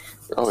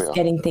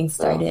 getting things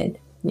started.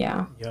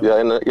 Yeah.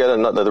 And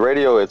the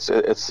radio, it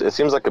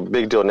seems like a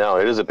big deal now.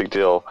 It is a big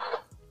deal,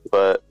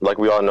 but like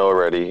we all know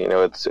already, you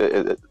know,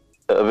 it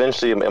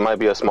eventually it might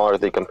be a smaller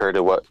thing compared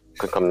to what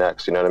could come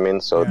next. You know what I mean?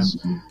 So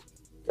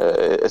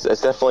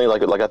it's definitely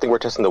like I think we're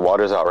testing the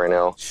waters out right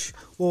now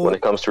when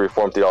it comes to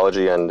Reformed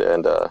theology and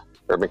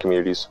urban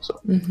communities. So.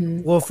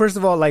 Well, first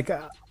of all, like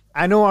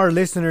I know our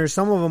listeners,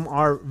 some of them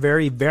are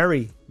very,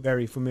 very,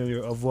 very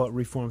familiar of what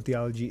Reformed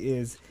theology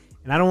is,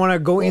 and I don't want to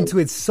go into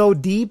it so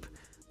deep.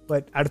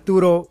 But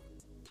Arturo,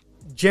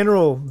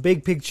 general,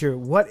 big picture,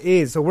 what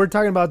is? So we're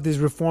talking about this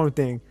reform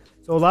thing.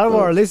 So a lot of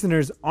our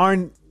listeners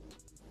wouldn't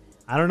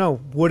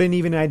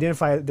even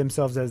identify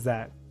themselves as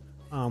that.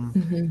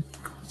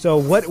 So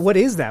what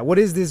is that? What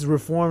is this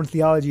reform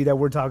theology that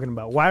we're talking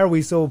about? Why are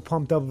we so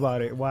pumped up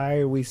about it? Why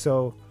are we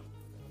so...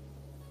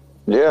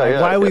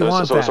 Why we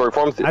want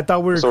that? I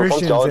thought we were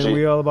Christians and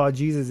we're all about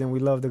Jesus and we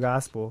love the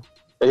gospel.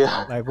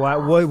 Yeah. Like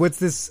what's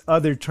this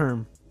other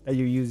term that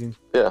you're using?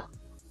 Yeah.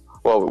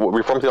 Well,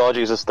 Reformed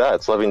theology is just that.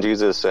 It's loving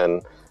Jesus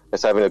and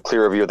it's having a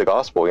clear view of the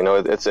gospel. You know,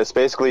 it's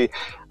basically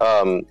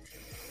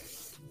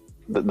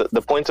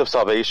the points of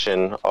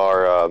salvation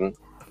are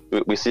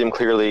we see them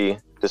clearly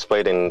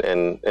displayed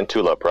in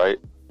Tulip, right?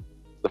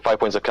 The 5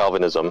 points of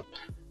Calvinism.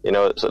 You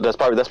know, so that's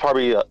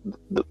probably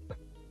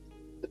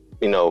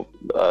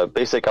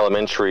basic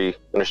elementary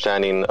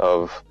understanding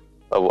of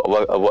what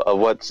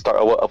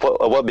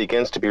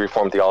begins to be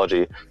Reformed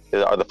theology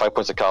are the 5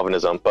 points of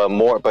Calvinism, but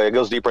it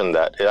goes deeper than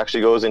that. It actually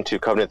goes into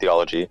covenant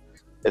theology.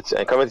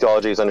 And covenant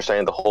theology is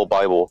understanding the whole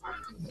Bible,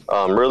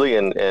 really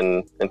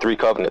in three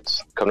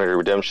covenants: covenant of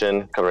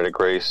redemption, covenant of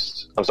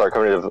grace.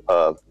 Covenant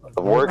of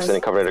works,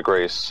 and covenant of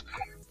grace.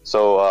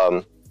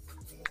 So,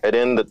 and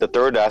then the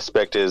third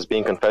aspect is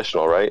being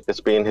confessional, right? It's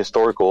being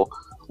historical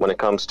when it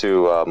comes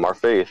to our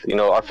faith. You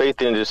know, our faith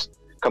didn't just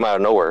come out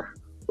of nowhere.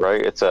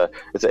 Right, it's an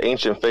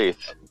ancient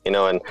faith, you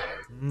know, and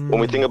when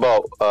we think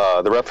about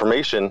the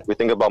Reformation, we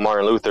think about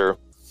Martin Luther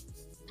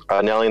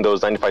nailing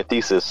those 95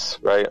 theses,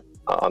 right,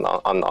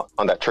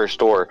 on that church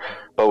door.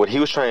 But what he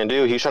was trying to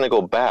do, he's trying to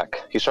go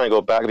back. He's trying to go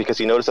back because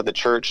he noticed that the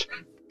church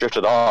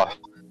drifted off,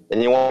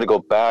 and he wanted to go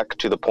back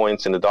to the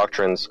points and the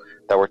doctrines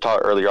that were taught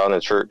earlier on in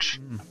the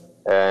church,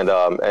 and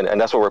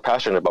that's what we're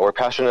passionate about. We're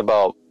passionate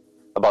about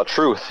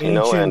truth, you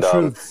know,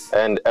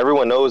 and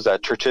everyone knows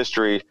that church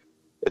history.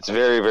 It's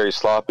very, very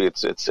sloppy.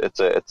 It's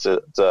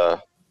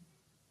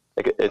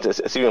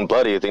even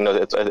bloody. You know,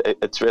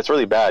 it's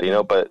really bad. You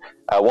know, but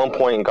at one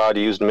point, God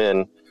used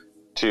men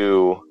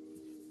to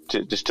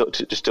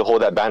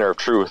hold that banner of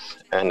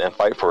truth and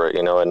fight for it.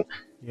 You know,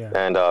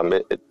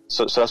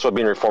 so that's what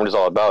being reformed is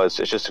all about. It's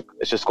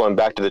just going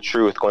back to the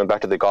truth, going back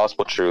to the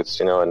gospel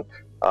truths. You know, and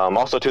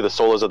also to the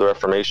solas of the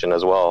Reformation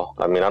as well.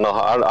 I mean, I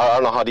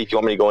don't know how deep you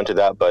want me to go into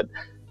that, but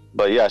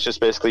yeah, it's just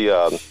basically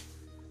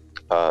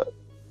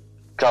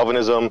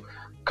Calvinism,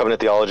 covenant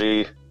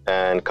theology,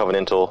 and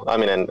covenantal.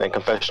 And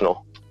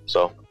confessional.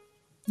 So.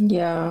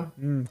 Yeah.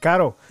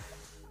 Caro.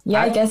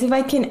 Yeah, I guess if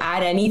I can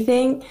add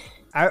anything.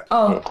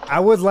 I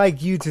would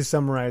like you to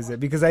summarize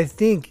it because I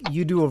think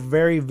you do a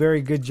very,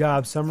 very good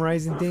job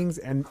summarizing things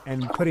and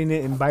putting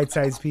it in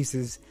bite-sized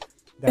pieces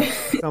that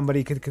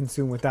somebody could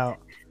consume without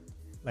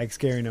like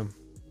scaring them.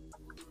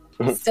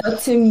 So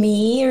to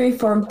me,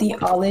 Reformed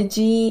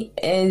theology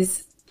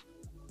is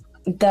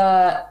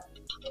the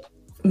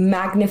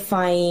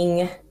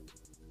magnifying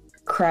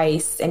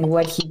Christ and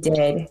what he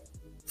did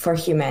for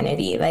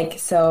humanity. Like,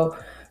 so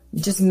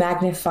just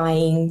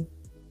magnifying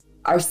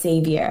our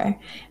Savior,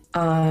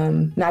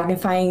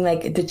 magnifying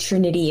like the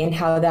Trinity and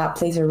how that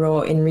plays a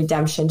role in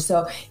redemption.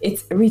 So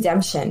it's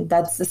redemption.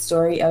 That's the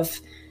story of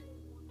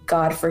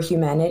God for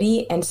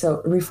humanity. And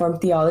so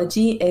Reformed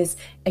theology is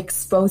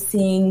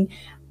exposing,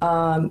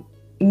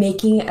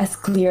 making it as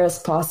clear as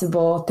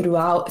possible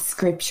throughout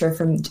Scripture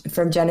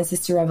from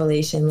Genesis to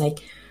Revelation,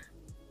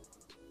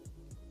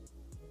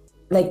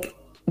 like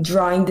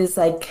drawing this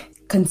like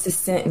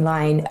consistent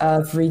line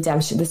of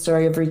redemption, the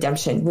story of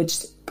redemption,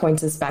 which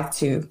points us back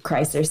to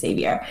Christ our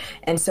Savior.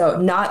 And so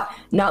not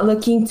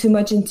looking too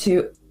much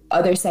into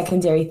other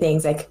secondary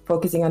things, like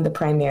focusing on the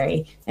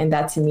primary. And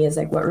that to me is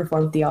like what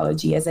Reformed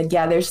theology is. Like,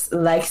 yeah, there's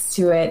legs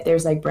to it,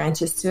 there's like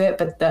branches to it,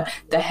 but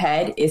the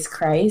head is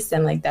Christ,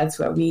 and like that's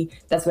what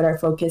our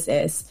focus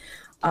is.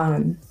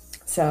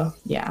 So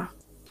yeah.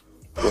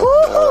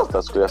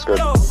 That's good. That's good.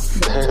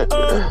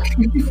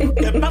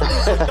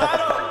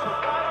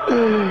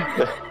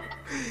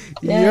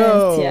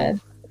 Yes.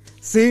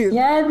 See,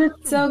 yeah,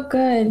 that's so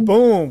good.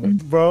 Boom,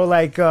 bro.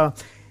 Like, I'm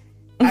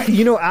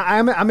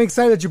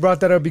excited that you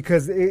brought that up,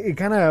 because it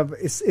kind of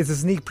it's a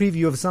sneak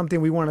preview of something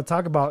we want to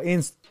talk about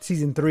in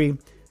season 3.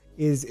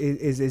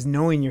 Is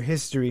knowing your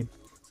history.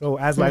 So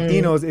as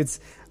Latinos,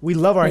 we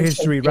love our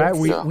history, right?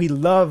 We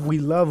love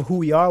who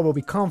we are, where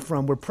we come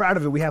from. We're proud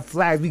of it. We have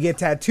flags. We get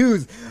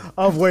tattoos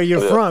of where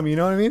you're from. You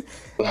know what I mean?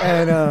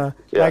 And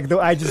like,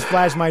 I just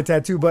flashed my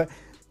tattoo, but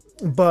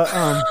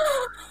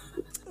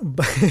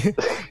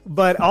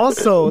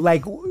also,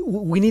 like,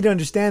 we need to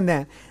understand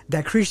that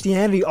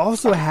Christianity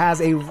also has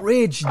a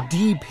rich,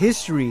 deep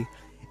history,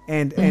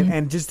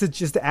 and just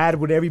to add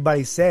what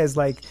everybody says,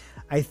 like,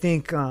 I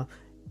think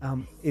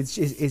it's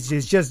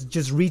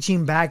just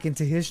reaching back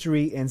into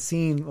history and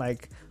seeing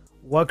like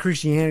what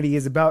Christianity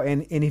is about,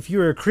 and if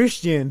you're a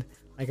Christian,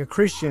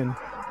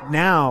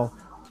 now,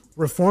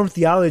 Reformed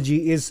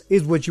theology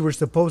is what you were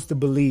supposed to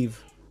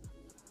believe,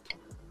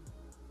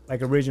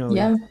 like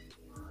originally,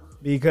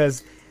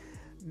 because.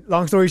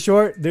 Long story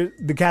short,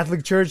 the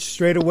Catholic Church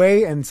strayed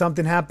away, and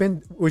something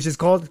happened, which is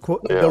called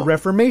the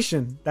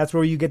Reformation. That's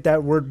where you get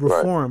that word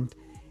reformed.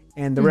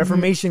 Right. And the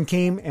Reformation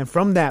came, and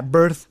from that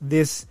birthed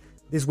this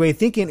way of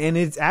thinking, and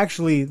it's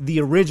actually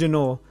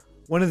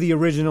one of the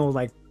original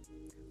like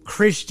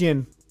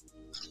Christian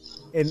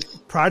and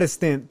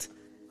Protestant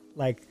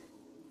like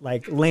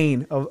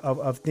lane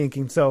of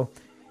thinking. So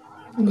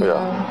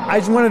I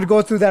just wanted to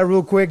go through that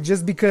real quick,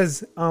 just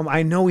because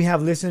I know we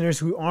have listeners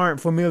who aren't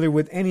familiar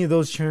with any of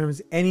those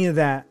terms, any of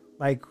that,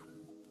 like,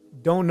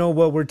 don't know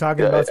what we're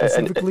talking about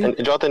specifically.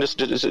 And Jonathan,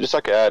 just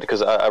like to add,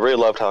 because I really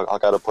loved how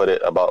Gato put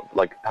it about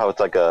like how it's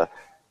like how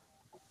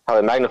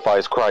it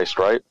magnifies Christ,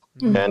 right?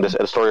 And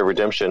the story of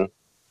redemption.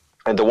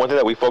 And the one thing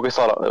that we focus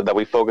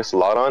a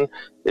lot on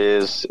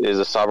is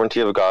the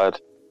sovereignty of God.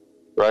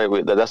 Right,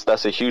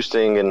 that's a huge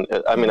thing, and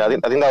I mean, I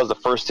think that was the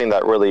first thing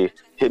that really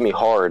hit me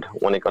hard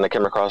when I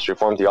came across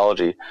Reformed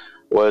theology,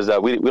 was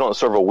that we don't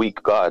serve a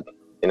weak God.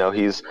 You know,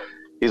 he's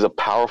a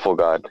powerful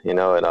God. You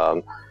know,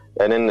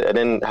 and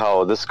then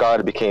how this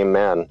God became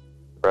man,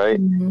 right?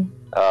 And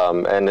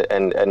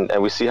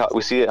we see how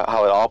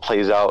it all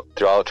plays out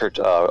throughout church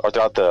or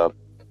throughout the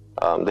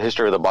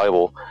history of the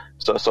Bible.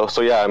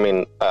 So yeah, I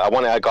mean, I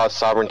want to add God's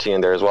sovereignty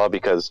in there as well,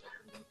 because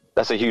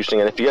that's a huge thing.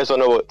 And if you guys don't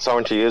know what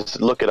sovereignty is,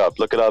 look it up.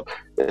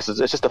 It's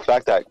just the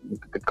fact that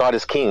God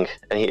is king,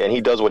 and he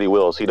does what he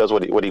wills. He does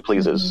what he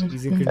pleases.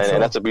 And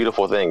that's a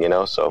beautiful thing, you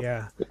know? So,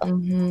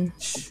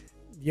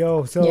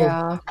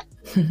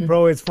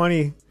 Bro, it's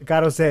funny.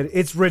 Gato said,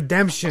 it's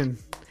redemption.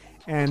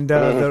 And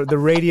the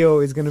radio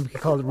is going to be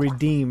called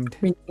Redeemed.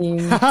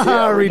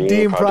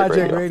 Redeemed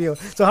Project Radio.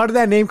 So how did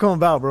that name come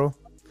about, bro?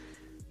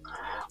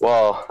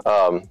 Well,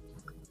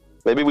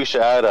 maybe we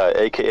should add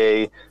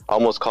AKA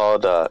almost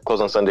called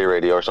Close on Sunday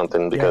Radio or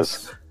something,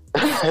 because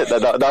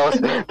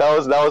that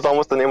was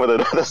almost the name of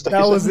the station.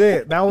 That was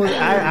it. That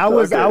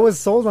was I was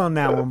sold on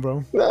that one,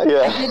 bro.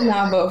 I did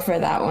not vote for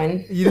that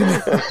one. You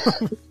didn't.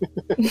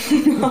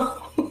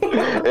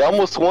 It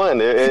almost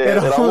won. It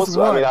almost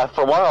won. I mean,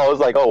 for a while I was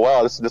like, oh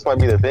wow, this might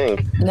be the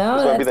thing. No,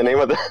 this might be the name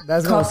of the.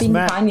 That's copying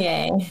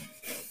Kanye.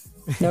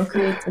 No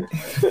creativity.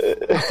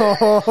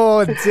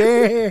 Oh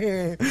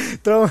dang!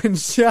 Throwing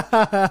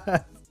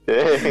shots.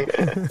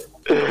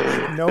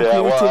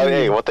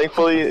 Well,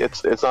 thankfully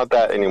it's not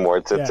that anymore.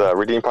 It's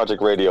Redeem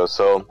Project Radio.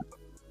 So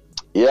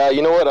yeah,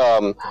 you know what?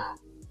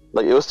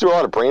 Like, it was through a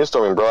lot of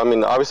brainstorming, bro. I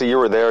mean, obviously you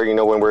were there, you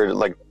know, when we're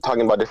like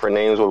talking about different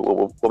names,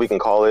 what we can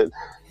call it.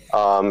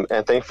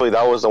 And thankfully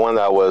that was the one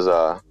that was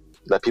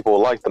that people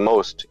liked the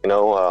most, you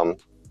know,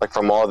 like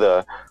from all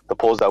the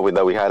polls that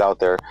we had out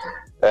there.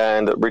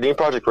 And Redeem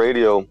Project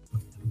Radio,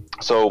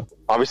 so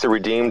obviously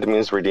redeemed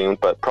means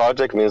redeemed, but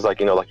project means like,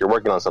 you know, like you're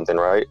working on something,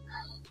 right?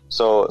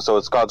 So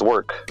it's God's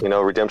work, you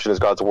know, redemption is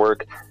God's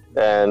work.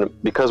 And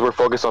because we're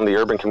focused on the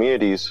urban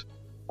communities,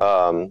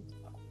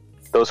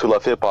 those who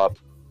love hip hop,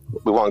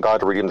 we want God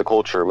to redeem the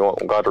culture. We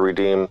want God to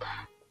redeem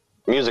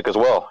music as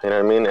well. You know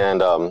what I mean?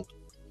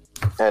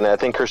 And I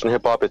think Christian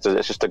hip hop, it's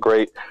just a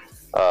great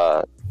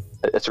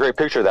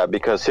picture of that,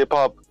 because hip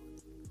hop,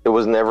 it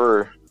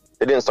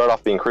didn't start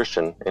off being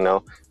Christian. You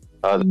know,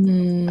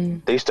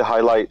 they used to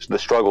highlight the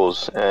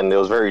struggles, and it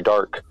was very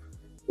dark,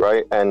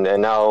 right? And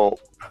now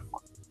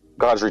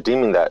God's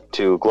redeeming that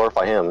to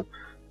glorify Him.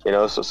 You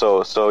know,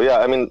 so yeah.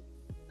 I mean,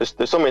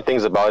 there's so many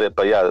things about it,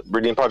 but yeah,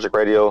 Redeem Project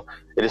Radio,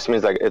 it just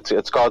means like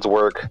it's God's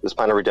work, this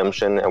plan of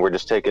redemption, and we're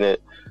just taking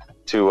it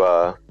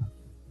to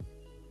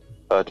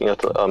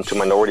to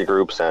minority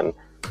groups and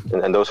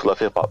those who love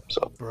hip hop.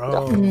 So,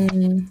 bro,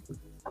 yeah.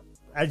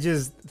 I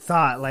just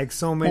thought like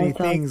so many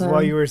things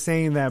while you were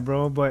saying that,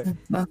 bro. But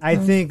I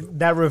think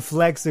that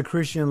reflects the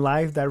Christian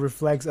life. That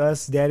reflects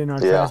us dead in our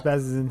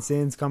trespasses and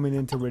sins, coming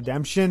into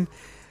redemption,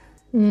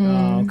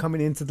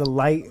 coming into the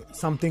light.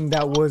 Something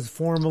that was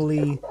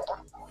formerly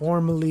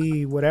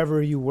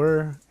whatever you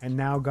were, and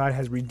now God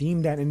has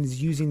redeemed that and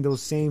is using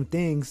those same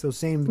things, those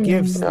same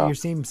gifts, your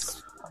same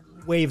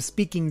way of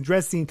speaking,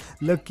 dressing,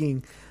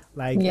 looking,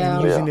 like,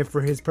 and using it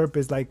for His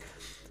purpose. Like,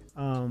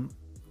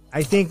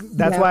 I think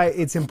that's why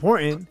it's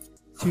important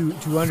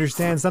to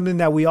understand something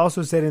that we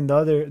also said in the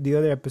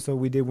other episode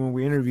we did when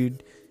we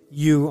interviewed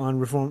you on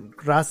Reform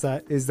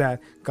Raza, is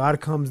that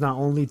God comes not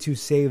only to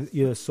save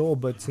your soul,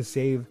 but to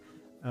save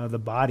the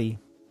body.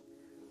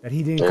 That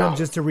He didn't come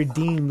just to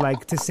redeem,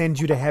 like to send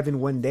you to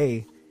heaven one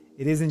day.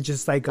 It isn't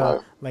just like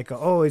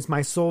oh, it's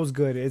my soul's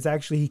good. It's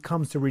actually He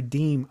comes to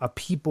redeem a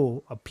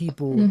people,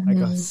 like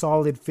a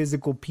solid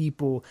physical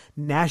people,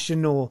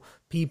 national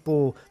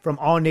people from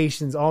all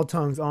nations, all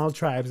tongues, all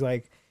tribes.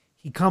 Like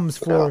He comes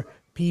for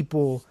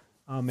people,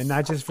 and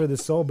not just for the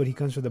soul, but He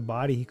comes for the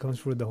body. He comes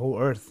for the whole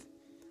earth.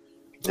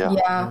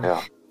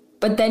 Yeah.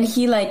 But then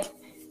He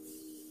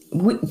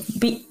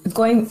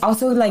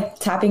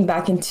tapping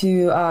back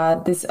into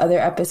this other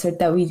episode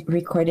that we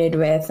recorded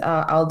with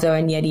Aldo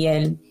and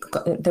Yadiel,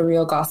 the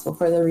real gospel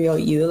for the real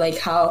you, like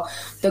how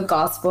the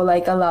gospel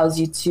like allows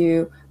you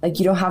to, like,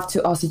 you don't have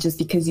to also just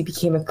because you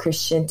became a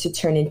Christian to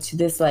turn into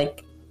this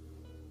like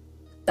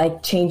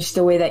change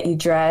the way that you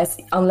dress,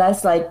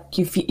 unless like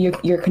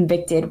you're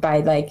convicted by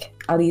like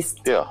at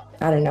least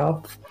I don't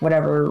know,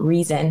 whatever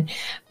reason,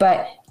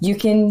 but you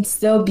can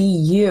still be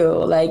you,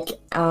 like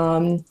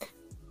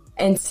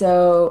and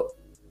so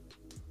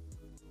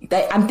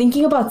I'm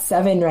thinking about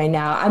Seven right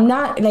now. I'm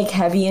not like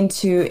heavy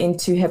into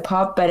hip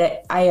hop,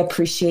 but I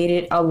appreciate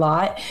it a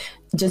lot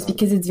just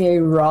because it's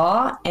very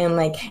raw,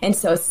 and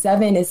so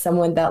Seven is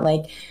someone that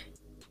like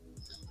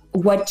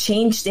what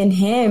changed in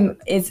him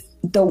is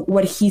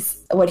what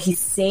he's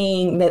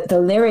saying, the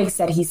lyrics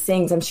that he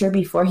sings. I'm sure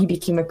before he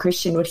became a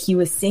Christian, what he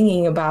was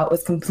singing about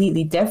was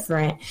completely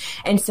different,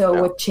 and so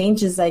what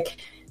changes like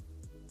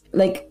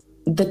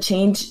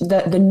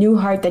the new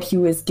heart that he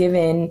was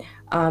given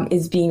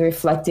is being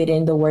reflected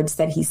in the words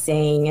that he's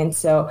saying. And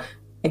so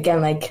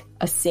again, like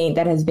a saint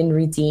that has been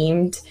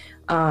redeemed,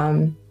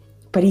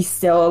 but he's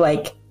still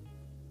like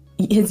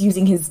he's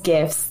using his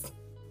gifts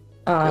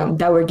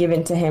that were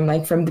given to him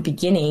like from the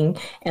beginning,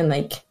 and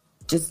like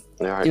just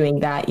doing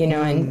that, you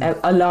know, and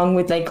along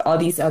with like all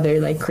these other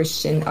like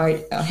Christian art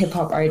hip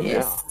hop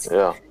artists.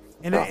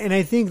 And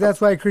I think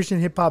that's why Christian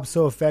hip hop's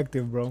so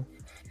effective, bro.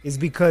 Is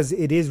because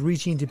it is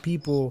reaching to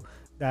people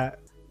that,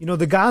 you know,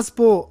 the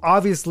gospel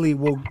obviously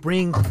will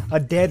bring a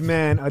dead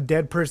man, a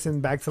dead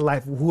person back to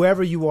life,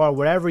 whoever you are,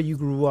 wherever you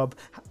grew up,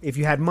 if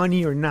you had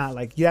money or not,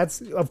 like that's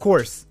of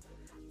course.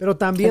 Pero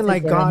también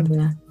like God,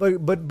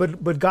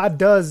 but God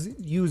does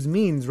use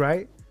means,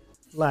 right?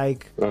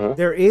 Like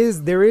there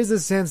is a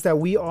sense that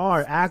we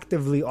are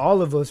actively,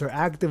 all of us are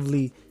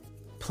actively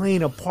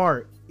playing a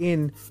part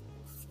in,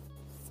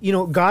 you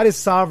know, God is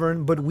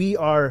sovereign, but we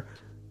are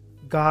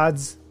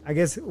God's, I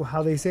guess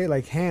how they say it,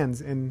 like hands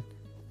and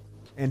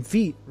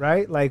feet,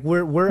 right? Like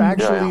we're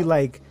actually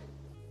like,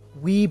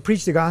 we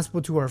preach the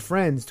gospel to our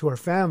friends, to our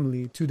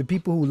family, to the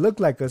people who look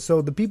like us.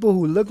 So the people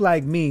who look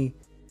like me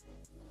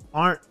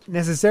aren't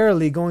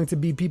necessarily going to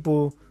be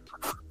people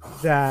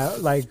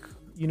that, like,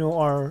 you know,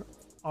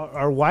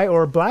 our white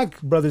or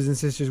black brothers and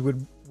sisters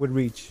would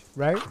reach,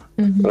 right?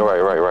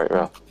 Right.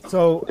 Yeah.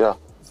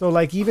 So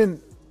like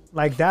even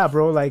like that,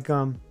 bro. Like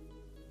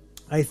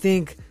I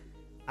think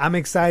I'm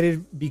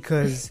excited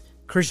because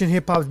Christian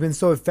hip hop has been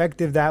so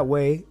effective that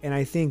way, and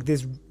I think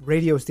this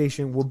radio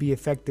station will be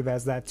effective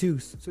as that too.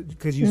 So,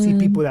 because you see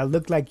people that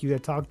look like you,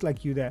 that talk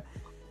like you, that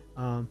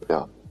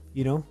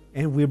you know,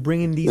 and we're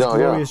bringing these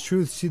glorious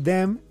truths to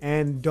them,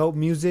 and dope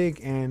music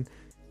and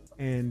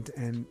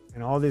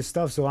all this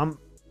stuff. So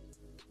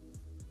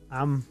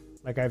I'm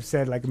like I've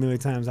said like a million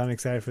times, I'm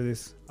excited for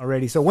this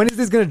already. So when is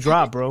this gonna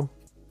drop, bro?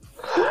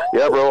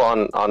 Yeah, bro,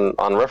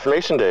 on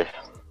Reformation Day.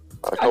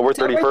 October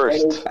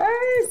 31st.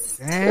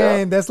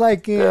 Damn, that's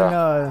like in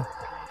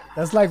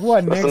that's like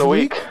what, next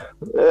week?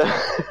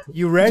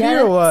 You ready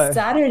Yeah, or what?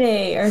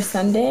 Saturday or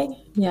Sunday?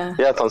 Yeah.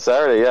 Yeah, it's on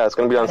Saturday. Yeah, it's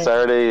going to be on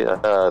Saturday.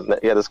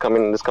 This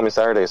coming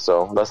Saturday.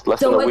 So that's less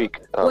than a week.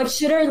 What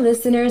should our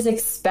listeners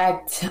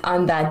expect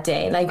on that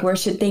day? Like, where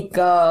should they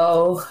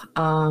go?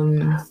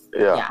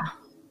 Yeah.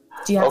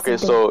 Do you have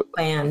something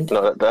planned?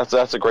 No,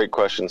 that's a great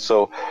question.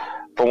 So,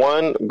 for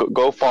one,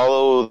 go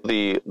follow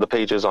the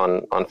pages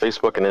on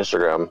Facebook and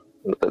Instagram.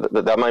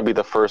 That might be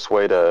the first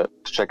way to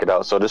check it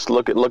out. So just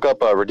look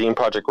up Redeem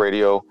Project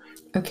Radio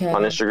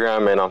on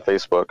Instagram and on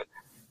Facebook.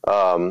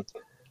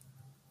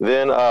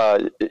 Then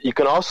you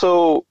can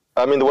also,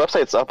 I mean, the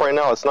website's up right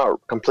now. It's not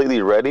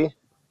completely ready,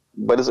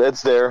 but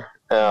it's there.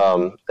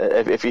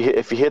 If you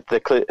hit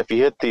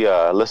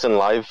the listen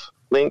live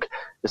link,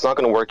 it's not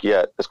going to work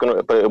yet.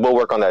 But it will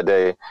work on that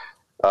day.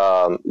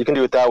 You can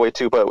do it that way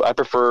too, but I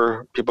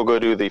prefer people go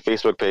to the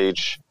Facebook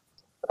page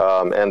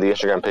and the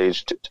Instagram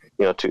page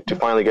to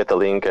finally get the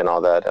link and all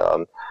that.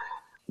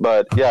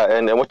 But yeah,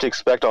 and what to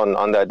expect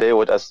on that day.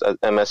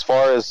 As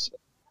far as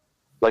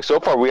like so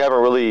far, we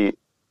haven't really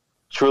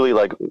truly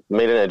like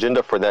made an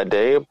agenda for that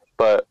day.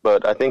 But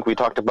I think we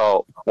talked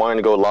about wanting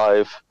to go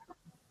live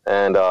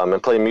and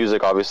play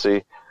music,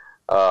 obviously.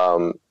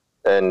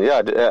 And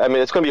yeah, I mean,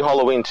 it's going to be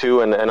Halloween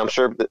too, and I'm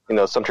sure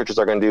that, some churches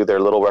are going to do their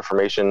little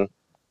Reformation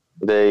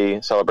Day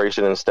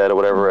celebration instead or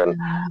whatever. And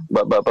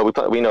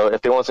but we know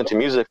if they want to listen to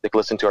music, they can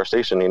listen to our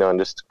station, and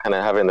just kind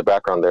of have it in the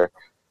background there.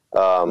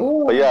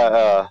 But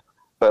yeah,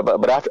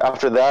 but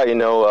after that,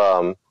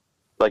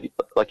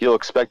 like you'll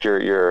expect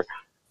your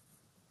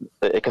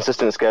a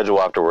consistent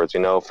schedule afterwards,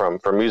 from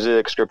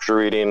music, scripture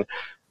reading,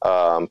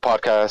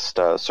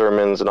 podcast,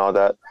 sermons, and all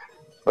that.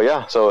 But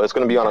yeah, so it's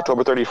going to be on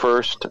October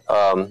 31st.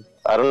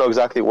 I don't know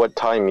exactly what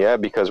time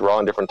yet because we're all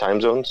in different time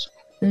zones.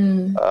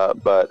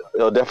 But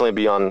it'll definitely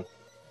be on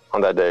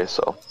that day.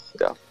 So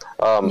yeah.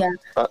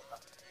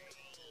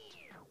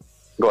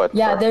 Go ahead.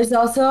 Yeah, there's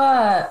also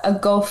a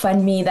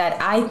GoFundMe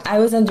that I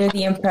was under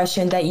the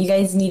impression that you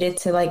guys needed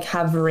to like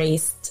have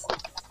raised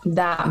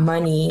that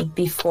money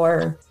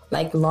before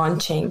like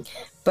launching,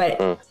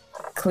 but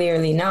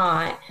clearly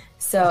not.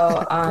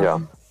 So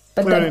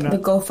but the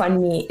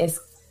GoFundMe is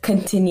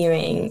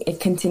continuing. It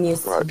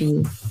continues to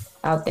be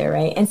out there,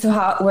 right? And so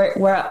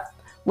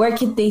where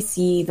could they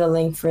see the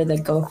link for the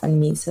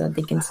GoFundMe so that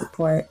they can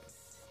support?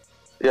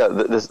 Yeah,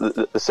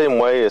 the same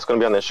way. It's going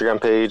to be on the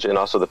Instagram page and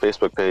also the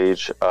Facebook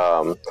page.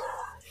 And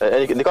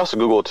you can also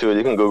Google too.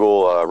 You can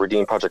Google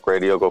Redeem Project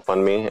Radio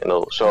GoFundMe, and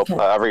it'll show up. I've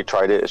already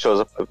tried it. It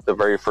shows up the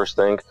very first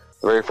link.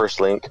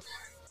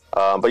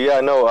 But yeah,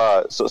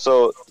 no.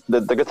 So the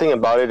good thing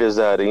about it is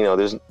that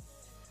there's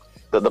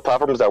the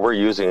platforms that we're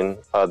using.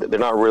 They're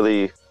not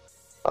really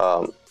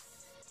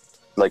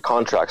like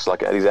contracts,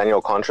 like these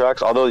annual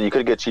contracts. Although you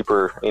could get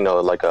cheaper,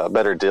 like a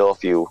better deal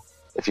if you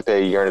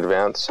pay a year in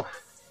advance.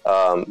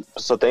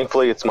 So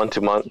thankfully it's month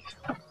to month.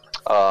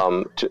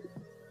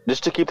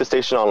 Just to keep the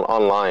station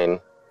online,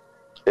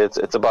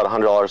 it's about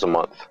 $100 a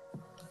month,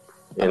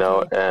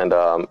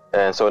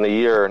 and so in a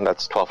year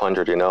that's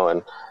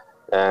 $1,200,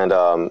 and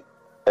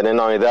then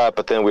not only that,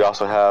 but then we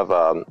also have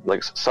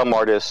like some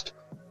artists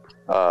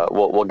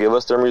will give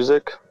us their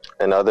music,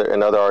 and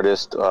other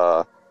artists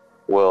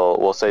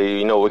will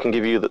say, we can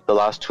give you the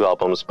last 2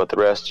 albums, but the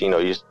rest,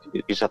 you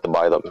just have to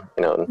buy them,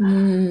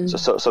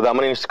 So that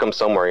money needs to come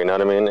somewhere, you know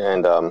what I mean?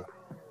 And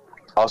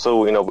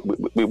also,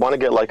 we want to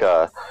get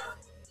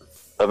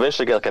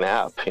eventually get like an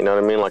app, you know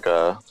what I mean? Like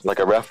a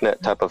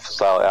RefNet type of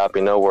style app,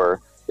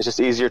 where it's just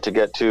easier to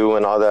get to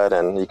and all that,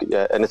 and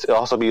it'll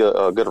also be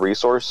a good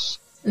resource.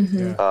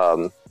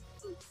 So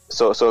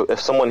if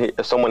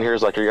someone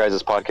hears like your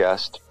guys'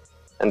 podcast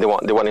and they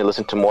want to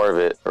listen to more of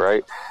it,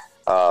 right?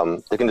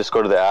 They can just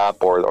go to the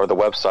app or the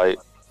website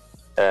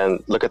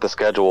and look at the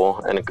schedule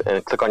and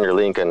click on your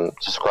link and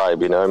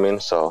subscribe, you know what I mean?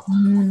 So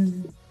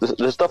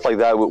there's stuff like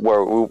that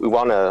where we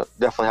want to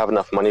definitely have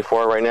enough money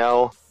for it right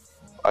now.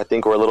 I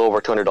think we're a little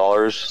over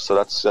 $200, so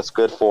that's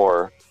good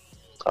for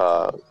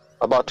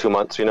about 2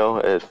 months,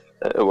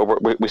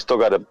 we still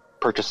got to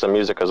purchase some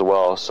music as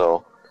well.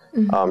 So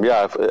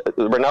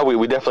right now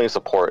we definitely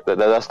support.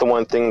 That's the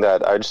one thing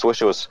that I just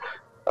wish it was.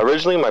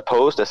 Originally, my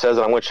post, it says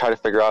that I'm going to try to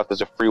figure out if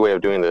there's a free way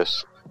of doing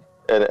this,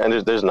 and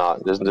there's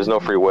not. There's no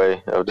free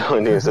way of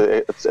doing this.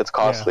 It's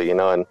costly, and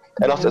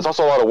also, it's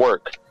also a lot of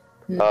work.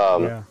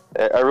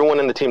 Everyone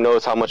in the team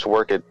knows how much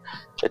work it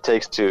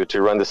takes to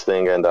run this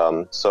thing,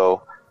 and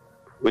so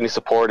we need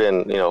support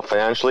in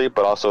financially,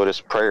 but also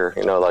just prayer.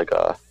 Like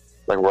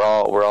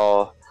we're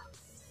all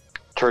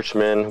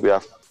churchmen. We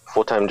have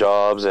full-time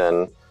jobs,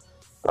 and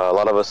a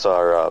lot of us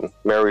are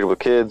married with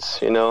kids,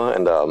 and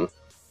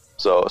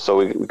So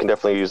we can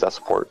definitely use that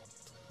support.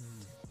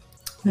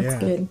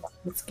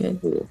 That's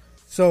good.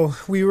 So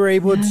we were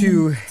able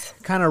to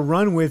kind of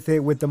run with it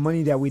with the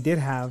money that we did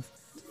have.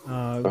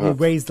 We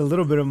raised a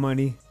little bit of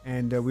money,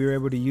 and we were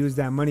able to use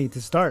that money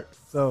to start.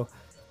 So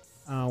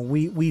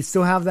we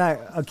still have that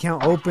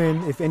account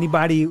open. If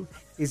anybody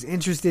is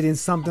interested in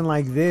something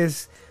like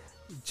this,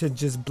 to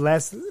just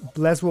bless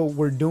what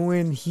we're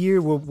doing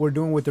here, what we're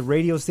doing with the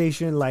radio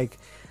station. Like,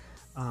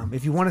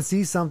 if you want to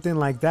see something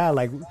like that,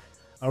 like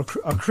a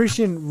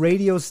Christian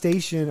radio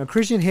station, a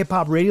Christian hip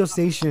hop radio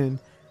station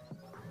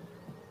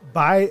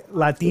by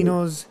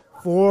Latinos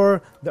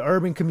for the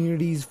urban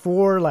communities,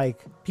 for like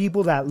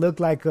people that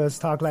look like us,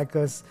 talk like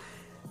us,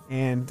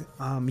 and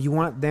you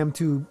want them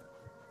to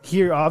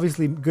hear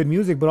obviously good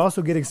music, but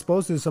also get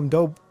exposed to some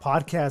dope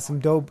podcasts, some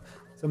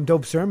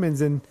dope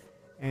sermons, and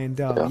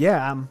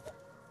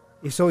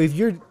so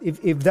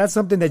if that's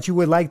something that you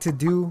would like to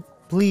do,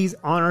 please,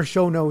 on our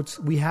show notes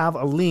we have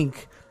a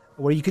link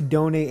where you could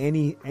donate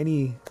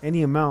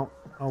any amount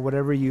or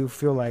whatever you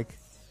feel like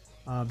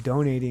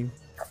donating.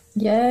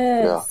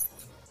 Yes. Yeah.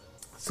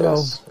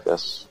 So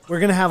yes. We're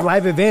gonna have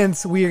live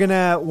events.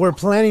 We're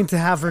planning to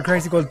have For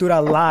Christ y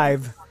Cultura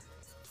live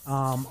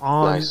on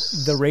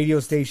the radio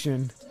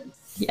station.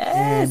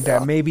 Yes.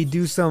 And maybe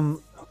do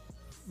some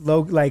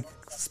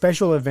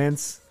special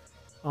events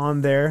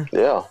on there.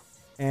 Yeah.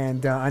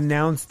 And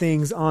announce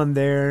things on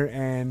there,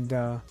 and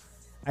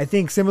I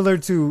think similar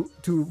to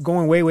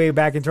going way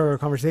back into our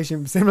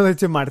conversation, similar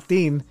to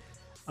Martin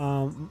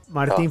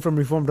from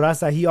Reformed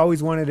Raza, he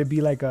always wanted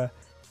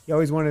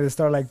to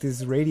start like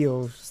this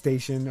radio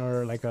station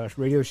or like a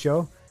radio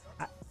show.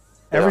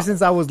 Ever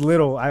since I was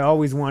little, I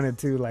always wanted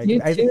to like.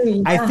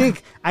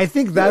 I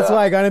think that's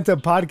why I got into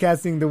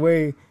podcasting the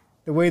way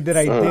that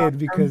I did,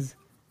 because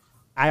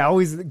I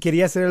always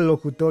quería ser el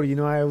locutor, you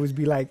know. I always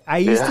be like, I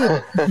used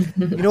to,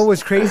 you know,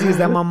 what's crazy is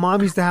that my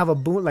mom used to have a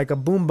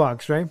boom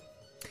box, right?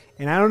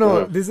 And I don't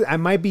know,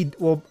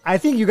 I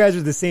think you guys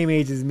are the same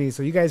age as me,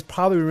 so you guys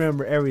probably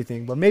remember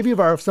everything, but maybe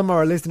some of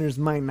our listeners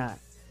might not.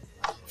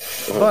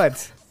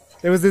 But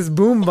there was this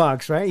boom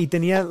box, right? Y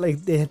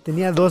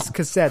tenía dos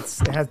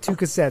cassettes. It had two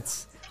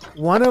cassettes.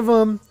 One of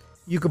them,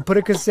 you could put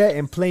a cassette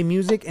and play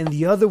music, and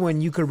the other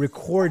one you could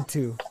record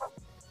to.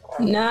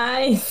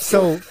 Nice.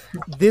 So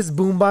this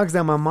boombox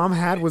that my mom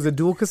had was a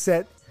dual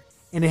cassette,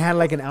 and it had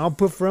like an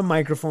output for a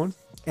microphone.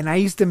 And I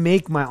used to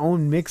make my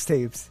own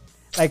mixtapes,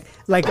 like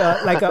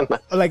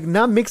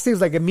not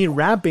mixtapes like me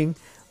rapping,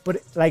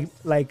 but like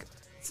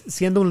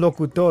siendo un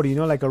locutor, you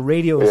know, like a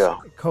radio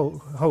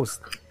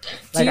host.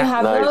 Do you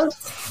have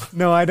those?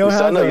 No, I don't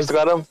have those. You still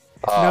got them?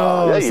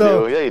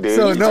 No, yeah, you do.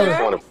 So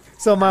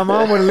So my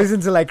mom would listen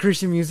to like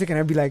Christian music, and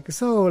I'd be like,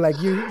 so like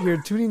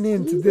you're tuning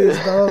in to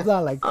this, blah, blah, blah.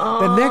 Like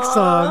the next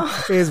song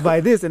is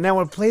by this. And then I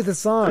would play the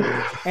song.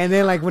 And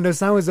then like when the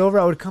song was over,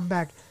 I would come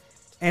back,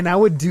 and I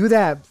would do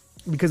that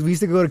because we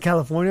used to go to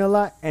California a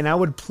lot, and I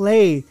would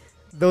play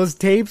those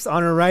tapes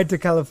on a ride to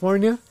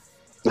California.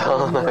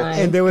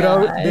 And they would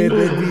they'd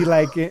be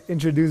like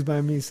introduced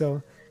by me.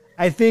 So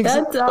I think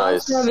that's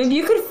awesome. If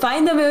you could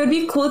find them, it would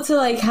be cool to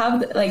like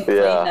have play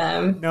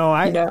them. No,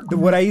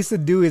 what I used to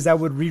do is I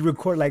would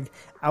re-record. Like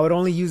I would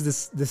only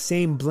use the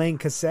same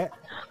blank cassette,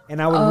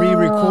 and I would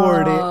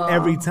re-record it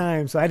every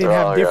time. So I didn't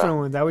have different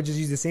ones. I would just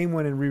use the same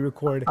one and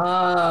re-record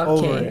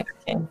over it.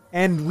 Okay.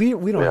 And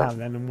we don't have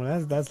that anymore.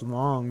 That's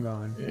long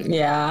gone.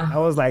 Yeah, that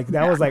was like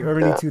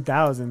early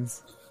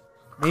 2000s,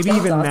 maybe that's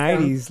even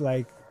awesome. 90s.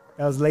 Like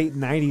that was late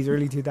 90s,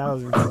 early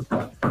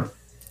 2000s.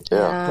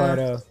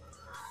 Yeah.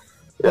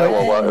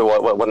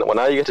 Well,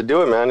 now you get to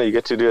do it, man. You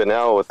get to do it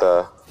now with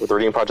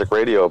Redeem Project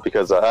Radio,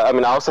 because I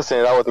was testing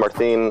it out with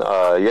Martin.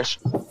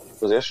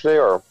 Was it yesterday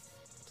or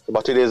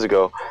about 2 days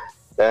ago?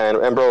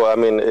 And bro, I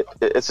mean,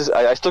 it's just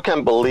I still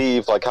can't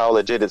believe like how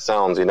legit it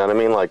sounds. You know what I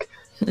mean? Like,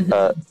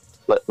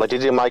 like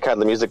DJ Mike had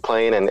the music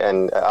playing, and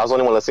I was the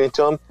only one listening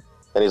to him,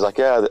 and he's like,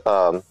 yeah, you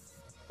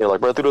know, like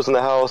Brother Tudo's in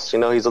the house. You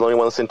know, he's the only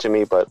one listening to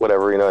me, but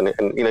whatever, you know, and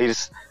you know,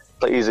 he's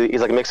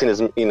like mixing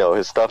his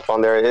his stuff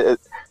on there.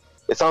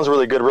 It sounds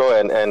really good, bro,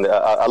 and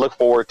I look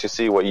forward to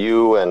see what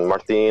you and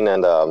Martin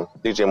and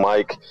DJ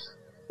Mike,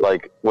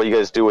 like what you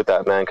guys do with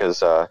that, man.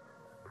 Because I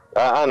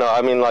don't know.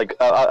 I mean, like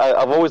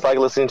I've always liked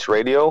listening to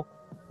radio,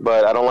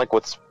 but I don't like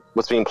what's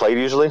being played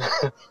usually.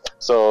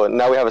 So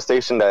now we have a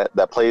station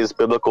that plays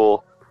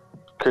biblical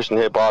Christian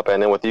hip hop,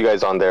 and then with you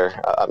guys on there,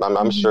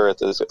 I'm sure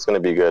it's going to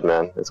be good,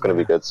 man. It's going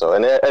to be good. So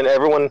and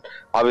everyone,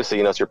 obviously,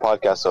 you know, it's your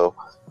podcast, so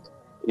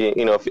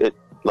you know if it.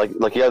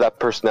 Like you have that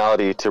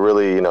personality to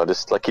really, you know,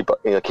 just like keep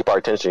our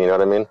attention. You know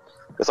what I mean?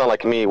 It's not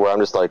like me where I'm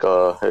just like,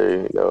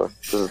 hey, you know,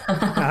 this is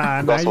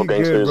gospel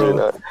gangsters.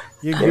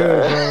 You're good,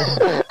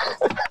 bro.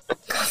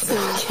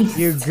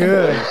 You're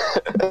good.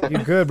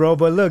 You're good, bro.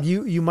 But look,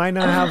 you might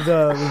not have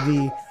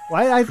the.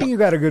 Well, I think you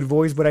got a good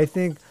voice, but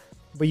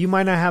you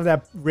might not have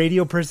that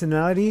radio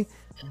personality.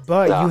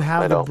 But you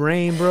have the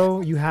brain,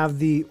 bro. You have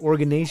the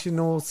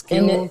organizational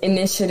skill.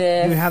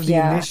 Initiative. You have the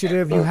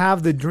initiative. You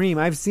have the dream.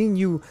 I've seen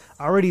you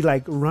already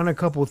like run a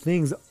couple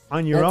things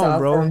on your own,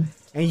 bro.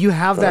 And you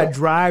have that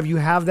drive. You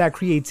have that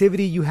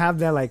creativity. You have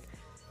that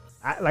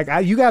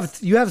you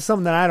have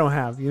something that I don't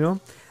have. You know,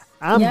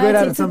 I'm good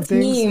at some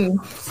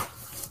things.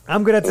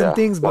 I'm good at some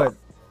things, but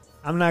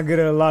I'm not good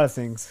at a lot of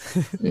things.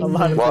 I'm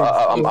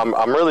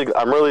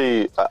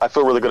really I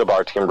feel really good about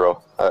our team,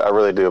 bro. I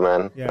really do,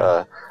 man.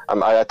 Yeah.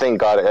 I thank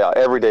God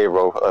every day,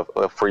 bro,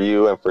 for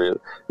you and for you.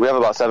 We have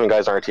about 7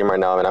 guys on our team right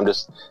now, and I'm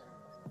just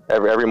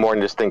every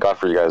morning just thank God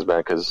for you guys, man,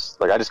 because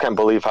like I just can't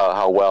believe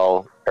how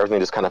well everything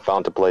just kind of fell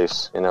into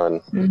place, you know.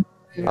 And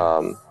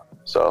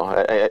So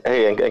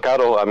hey, and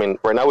Caro, I mean,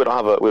 right now we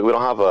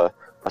don't have a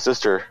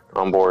sister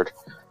on board.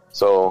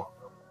 So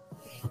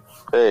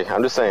hey,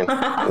 I'm just saying.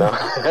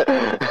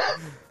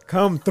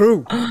 Come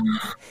through.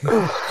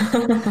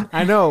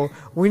 I know.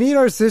 We need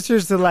our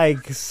sisters to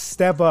like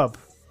step up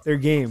their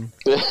game.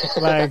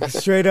 Like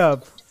straight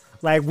up.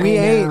 Like we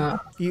ain't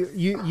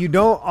you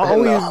don't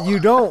always you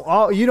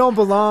don't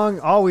belong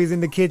always in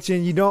the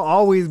kitchen. You don't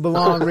always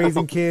belong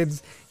raising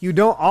kids. You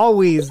don't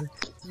always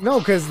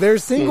because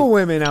there's single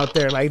women out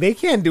there. Like they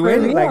can't do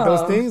anything like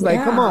those things.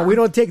 Like come on, we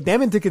don't take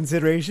them into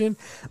consideration.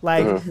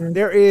 Like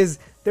there is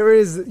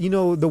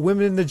the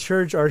women in the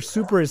church are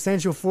super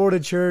essential for the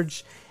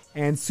church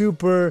and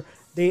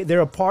they're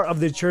a part of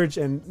the church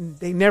and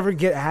they never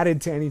get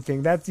added to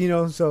anything. That's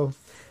so.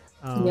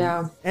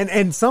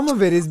 And some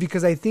of it is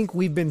because I think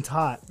we've been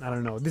taught. I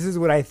don't know. This is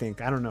what I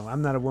think. I don't know.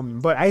 I'm not a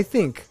woman, but I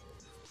think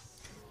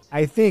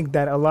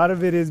that a lot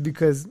of it is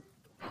because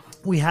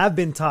we have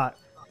been taught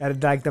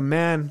that like the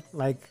man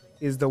like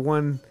is the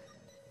one.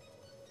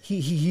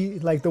 He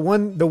like the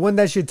one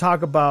that should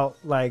talk about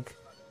like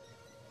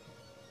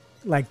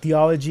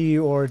theology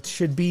or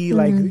should be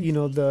like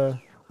the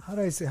how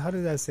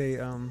did I say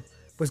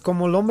pues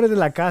como el hombre de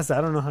la casa.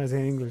 I don't know how to say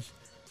it in English.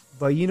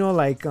 But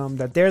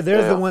that they're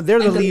the one, they're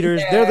the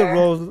leaders, they're the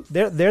roles,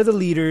 they're the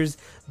leaders,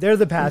 they're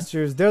the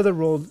pastors, they're the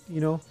role,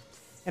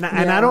 and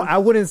I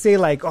wouldn't say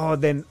like, oh,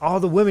 then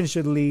all the women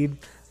should lead,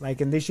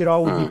 like, and they should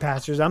always be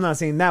pastors. I'm not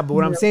saying that, but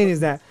what I'm saying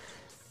is that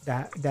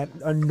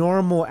a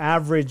normal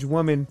average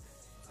woman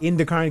in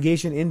the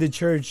congregation, in the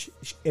church,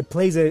 it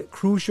plays a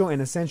crucial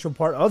and essential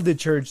part of the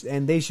church,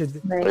 and they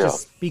should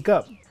just speak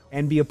up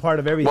and be a part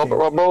of everything.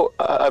 Well, bro,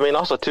 I mean,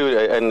 also too,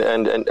 and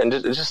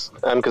just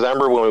because I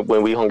remember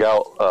when we hung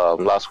out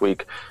last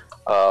week,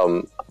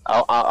 I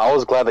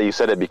was glad that you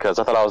said it because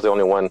I thought I was the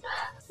only one.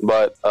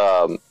 But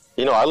I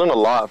learned a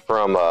lot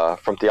from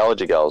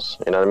theology gals.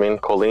 You know what I mean,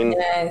 Colleen,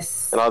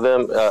 and all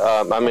them.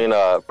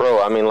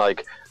 Bro, I mean,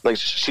 like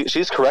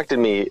she's corrected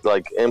me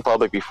like in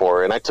public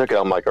before, and I took it.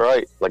 I'm like, all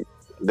right, like.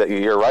 That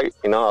you're right,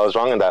 I was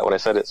wrong in that when I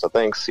said it. So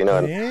thanks, and you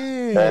know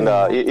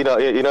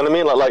what I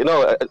mean. Like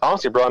no,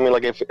 honestly, bro. I mean,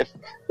 like if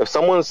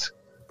someone's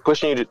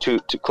pushing you to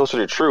closer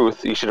to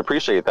truth, you should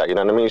appreciate that. You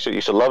know what I mean? You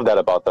should love that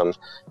about them.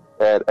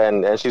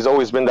 And she's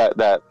always been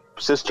that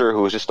sister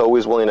who was just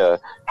always willing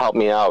to help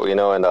me out. And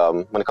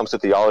when it comes to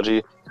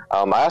theology,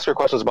 I ask her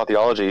questions about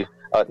theology,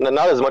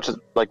 not as much as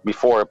like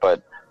before,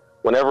 but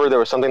whenever there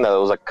was something that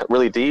was like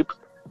really deep,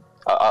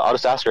 I'll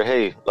just ask her,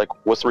 hey, like,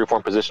 what's the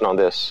Reformed position on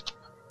this?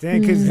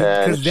 Because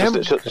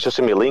them just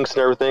send me links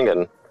and everything,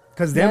 and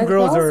because them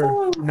girls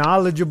are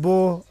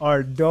knowledgeable,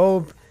 are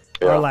dope,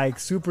 are like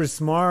super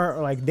smart,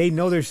 or like they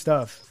know their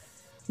stuff.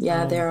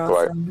 Yeah, they're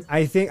awesome. Right.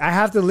 I think I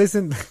have to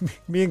listen.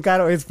 Me and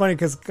Caro, it's funny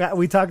because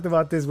we talked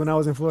about this when I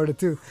was in Florida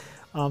too.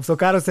 So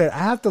Caro said I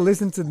have to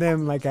listen to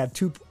them like at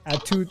two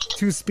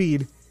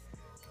speed.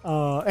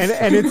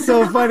 And it's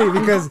so funny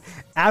because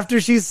after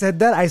she said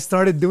that, I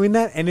started doing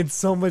that, and it's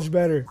so much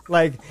better.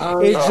 Like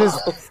it's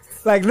just.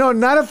 Like, no,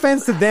 not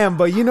offense to them,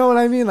 but you know what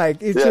I mean? Like,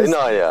 it's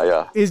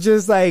It's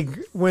just like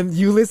when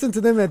you listen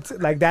to them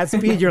at like that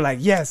speed, you're like,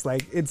 yes,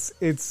 like it's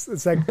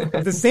like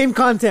the same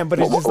content, but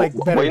it's just like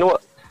better. Well, you know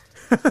what?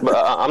 But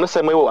I'm the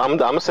same way. I'm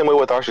the same way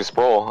with Archie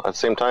Sproul at the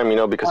same time,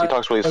 because he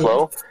talks really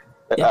slow.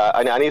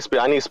 I need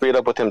to speed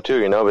up with him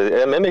too, but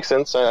it makes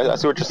sense. I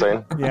see what you're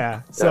saying.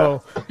 Yeah.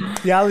 So,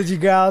 Theology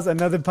Gals,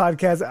 another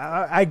podcast.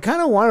 I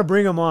kind of want to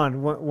bring them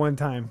on one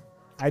time.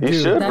 I do. You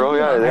should, bro.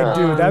 Yeah. I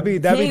do.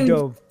 That'd be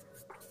dope.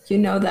 You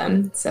know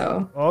them,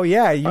 so. Oh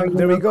yeah,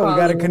 there we go. We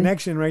got a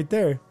connection right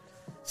there.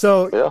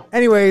 So,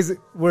 anyways,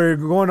 we're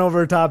going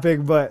over a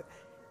topic, but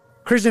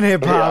Christian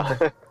hip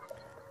hop,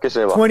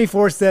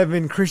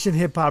 24/7 Christian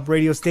hip hop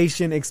radio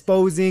station,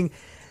 exposing,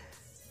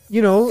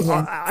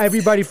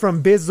 everybody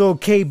from Bizzle,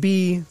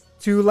 KB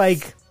to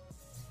like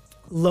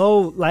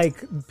low,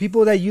 like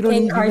people that you don't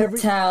even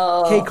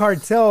K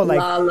Cartel, like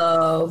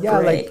Lalo,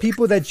 like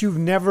people that you've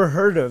never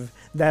heard of.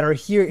 That are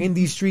here in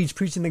these streets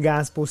preaching the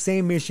gospel,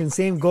 same mission,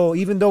 same goal.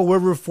 Even though we're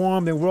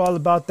Reformed and we're all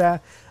about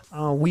that,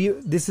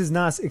 this is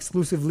not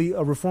exclusively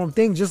a Reformed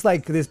thing. Just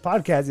like this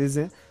podcast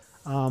isn't.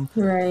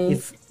 Right.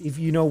 If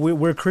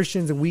we're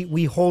Christians and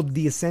we hold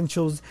the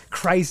essentials,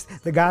 Christ,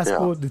 the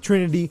gospel, the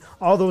Trinity,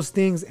 all those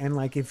things, and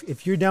like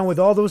if you're down with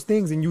all those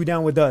things, then you're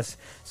down with us.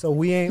 So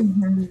we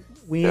ain't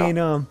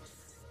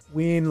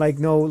like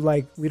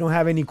we don't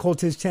have any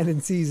cultist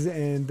tendencies,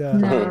 and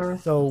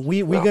so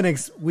we're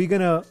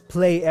gonna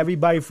play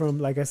everybody from,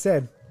 like I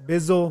said,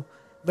 Bizzle,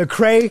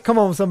 Lecrae. Come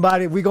on,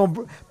 somebody, we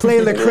gonna play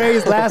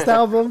Lecrae's last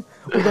album.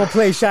 We're gonna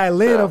play Shai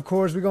Linne, of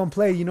course. We're gonna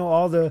play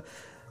all the,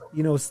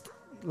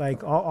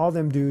 like all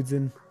them dudes,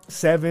 and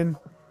Seven,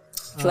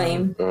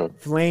 Flame's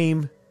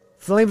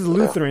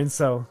Lutheran,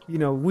 so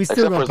we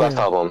still except for his last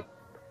album.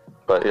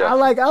 But I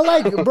like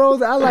bro.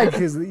 I like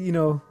his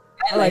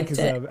I like his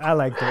album. I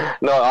liked it.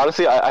 No,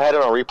 honestly, I had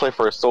it on replay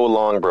for so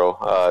long, bro.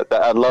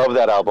 I love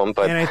that album,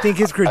 but and I think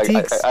his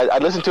critiques. I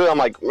listened to it. I'm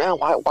like, man,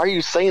 why are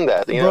you saying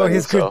that? You bro, know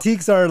his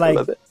critiques are like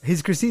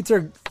his critiques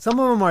are. Some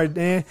of them are,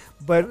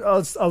 but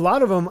a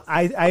lot of them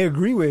I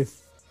agree with.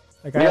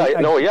 Like they're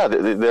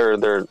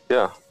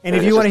And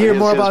if you want to hear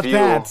more about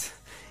that,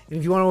 and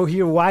if you want to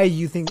hear why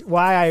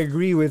I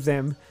agree with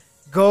them,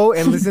 go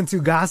and listen to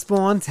Gospel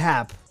on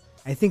Tap.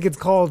 I think it's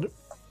called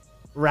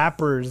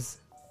Rappers.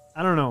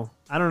 I don't know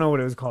what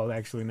it was called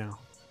actually now.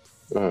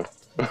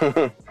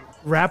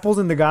 Rappers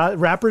in the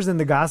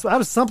Gospel. I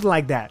was something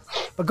like that.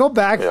 But go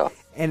back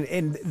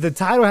and the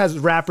title has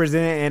rappers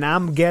in it, and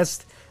I'm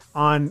guest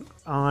on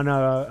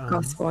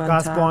Gospel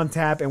on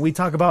Tap, and we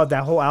talk about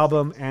that whole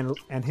album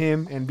and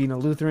him and being a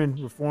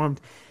Lutheran Reformed.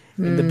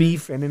 And the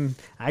beef, and then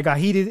I got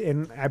heated,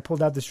 and I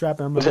pulled out the strap,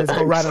 and I'm like, let's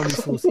go right on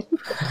these fools.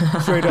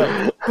 Straight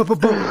up. Boom, boom,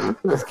 boom.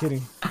 Just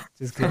kidding.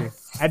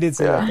 I did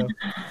say that, though.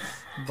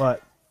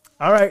 But,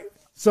 all right.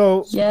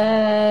 So.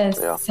 Yes.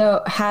 Yeah.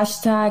 So,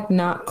 hashtag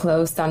not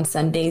closed on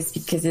Sundays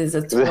because it's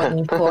a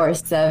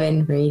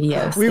 24/7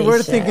 radio station. We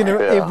were thinking,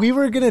 if we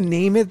were going to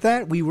name it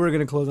that, we were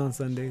going to close on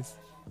Sundays.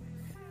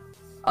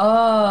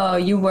 Oh,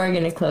 you were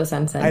going to close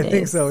on Sundays. I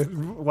think so.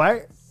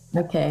 Why?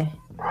 Okay.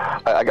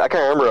 I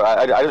can't remember.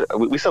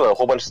 We said a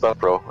whole bunch of stuff,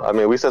 bro. I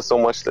mean, we said so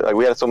much. Like,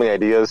 we had so many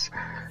ideas,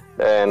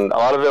 and a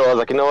lot of it I was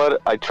like, you know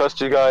what? I trust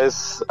you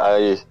guys.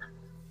 We'll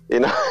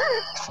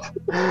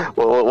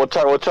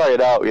try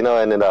it out, you know.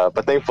 And then,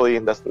 but thankfully,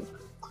 I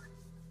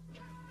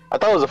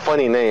thought it was a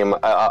funny name.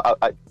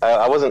 I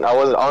wasn't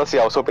honestly.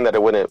 I was hoping that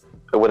it wouldn't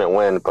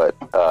win, but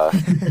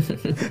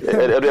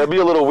it'd be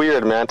a little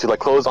weird, man. To like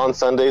close on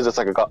Sundays. It's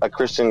like a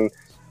Christian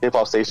hip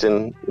hop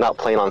station not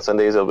playing on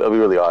Sundays. It'll be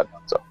really odd.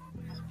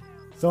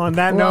 So on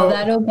that note,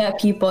 that'll get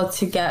people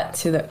to get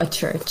to a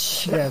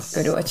church. Yes,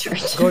 go to a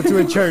church. Go to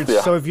a church. Yeah.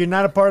 So if you're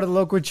not a part of the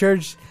local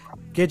church,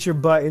 get your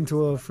butt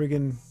into a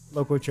freaking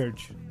local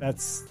church.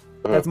 That's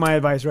my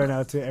advice right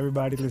now to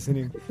everybody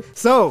listening.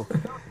 So,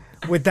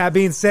 with that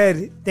being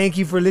said, thank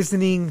you for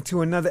listening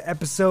to another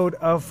episode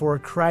of For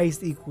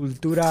Christ y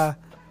Cultura.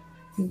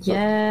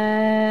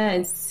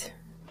 Yes.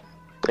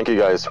 Thank you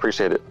guys.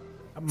 Appreciate it.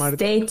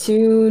 Stay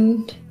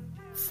tuned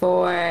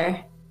for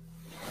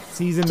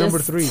season number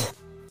 3.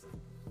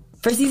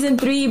 For season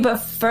 3, but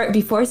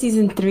before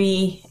season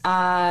 3,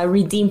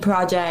 Redeem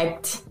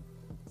Project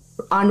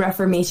on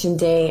Reformation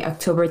Day,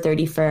 October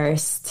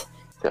 31st.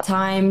 Yeah.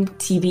 Time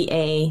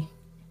TBA.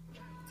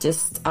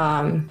 Just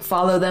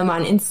follow them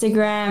on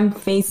Instagram,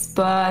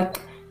 Facebook,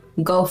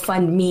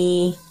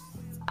 GoFundMe.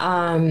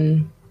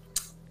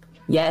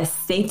 Yes,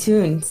 stay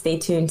tuned.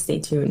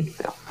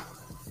 Yeah.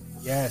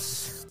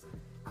 Yes.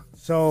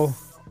 So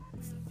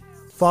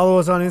follow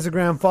us on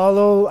Instagram.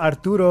 Follow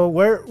Arturo.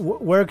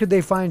 Where could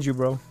they find you,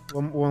 bro?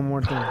 One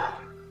more thing.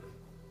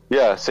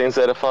 Yeah, Saints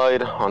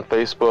Edified on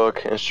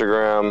Facebook,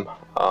 Instagram.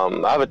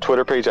 I have a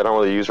Twitter page I don't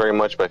really use very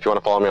much, but if you want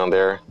to follow me on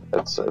there,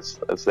 it's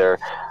there.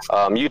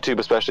 YouTube,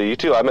 especially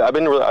YouTube.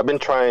 I've been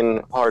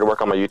trying hard to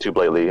work on my YouTube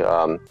lately.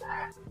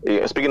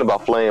 Speaking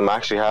about Flame, I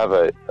actually have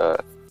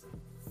a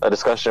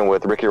discussion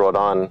with Ricky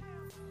Rodon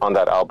on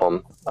that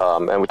album,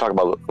 and we talk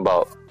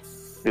about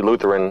the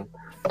Lutheran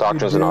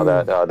doctrines and all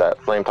that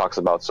Flame talks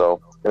about. So.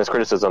 And his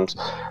criticisms.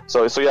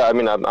 So yeah, I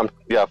mean,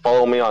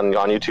 follow me on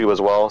YouTube as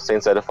well,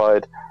 Saints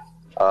Edified.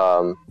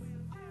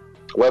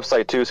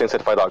 Website too,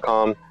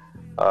 saintsedified.com.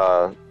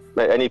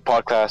 Any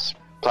podcast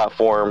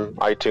platform,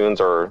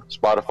 iTunes or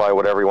Spotify,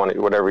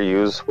 whatever you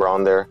use, we're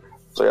on there.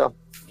 So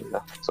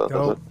yeah. So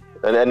that's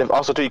it. And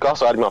also too, you can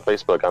also add me on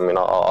Facebook. I mean,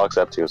 I'll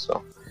accept you.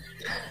 So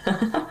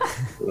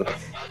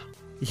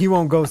he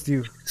won't ghost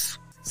you.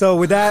 So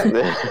with that,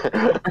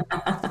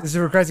 this is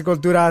For Christ y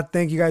Cultura.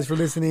 Thank you guys for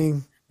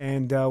listening.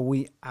 And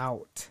we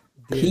out.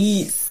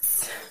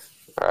 Peace.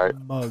 All right.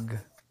 Mug.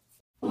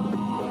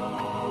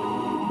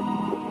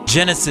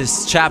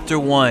 Genesis chapter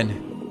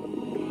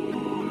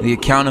 1. The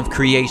account of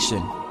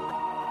creation.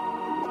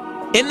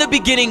 In the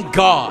beginning,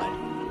 God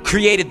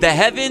created the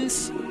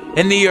heavens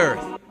and the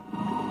earth.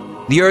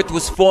 The earth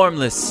was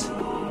formless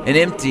and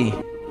empty,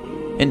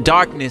 and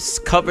darkness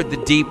covered the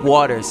deep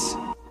waters.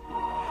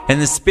 And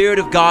the Spirit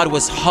of God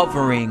was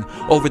hovering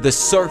over the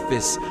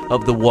surface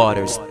of the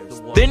waters.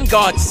 Then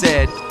God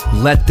said,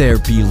 "Let there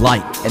be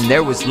light." And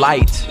there was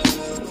light.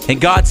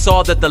 And God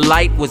saw that the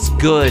light was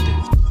good.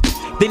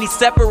 Then he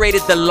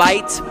separated the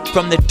light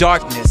from the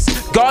darkness.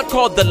 God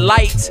called the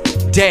light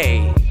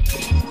day,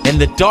 and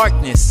the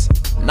darkness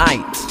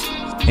night.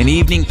 And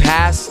evening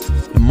passed,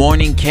 and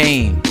morning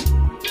came,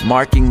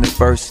 marking the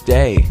first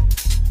day.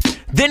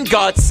 Then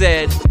God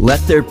said,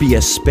 "Let there be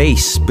a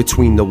space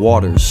between the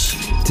waters,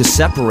 to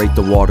separate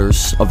the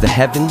waters of the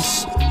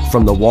heavens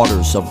from the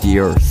waters of the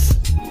earth."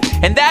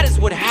 And that is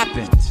what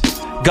happened.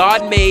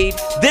 God made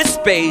this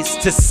space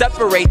to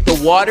separate the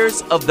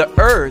waters of the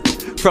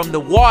earth from the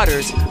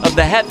waters of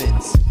the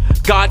heavens.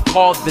 God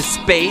called the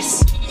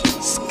space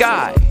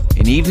sky.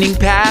 And evening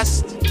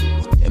passed,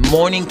 and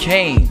morning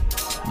came,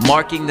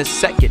 marking the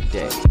second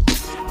day.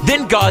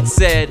 Then God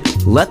said,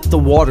 Let the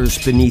waters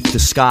beneath the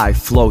sky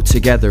flow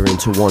together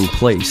into one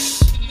place,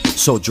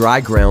 so dry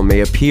ground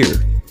may appear.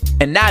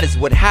 And that is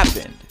what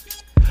happened.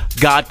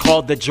 God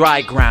called the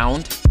dry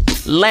ground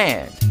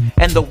land,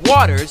 and the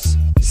waters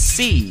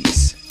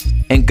seas.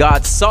 And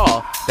God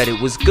saw that it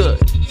was good.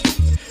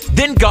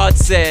 Then God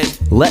said,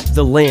 let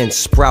the land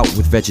sprout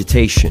with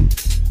vegetation,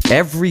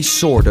 every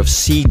sort of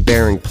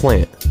seed-bearing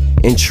plant,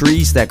 and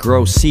trees that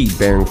grow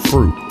seed-bearing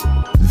fruit.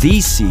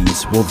 These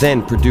seeds will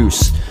then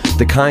produce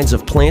the kinds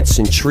of plants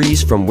and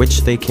trees from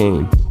which they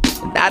came.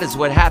 And that is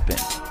what happened.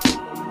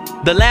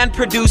 The land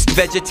produced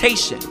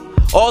vegetation,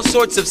 all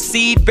sorts of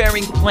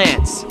seed-bearing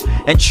plants,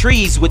 and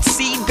trees with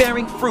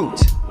seed-bearing fruit.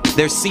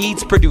 Their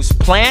seeds produced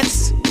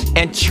plants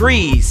and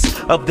trees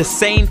of the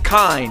same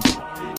kind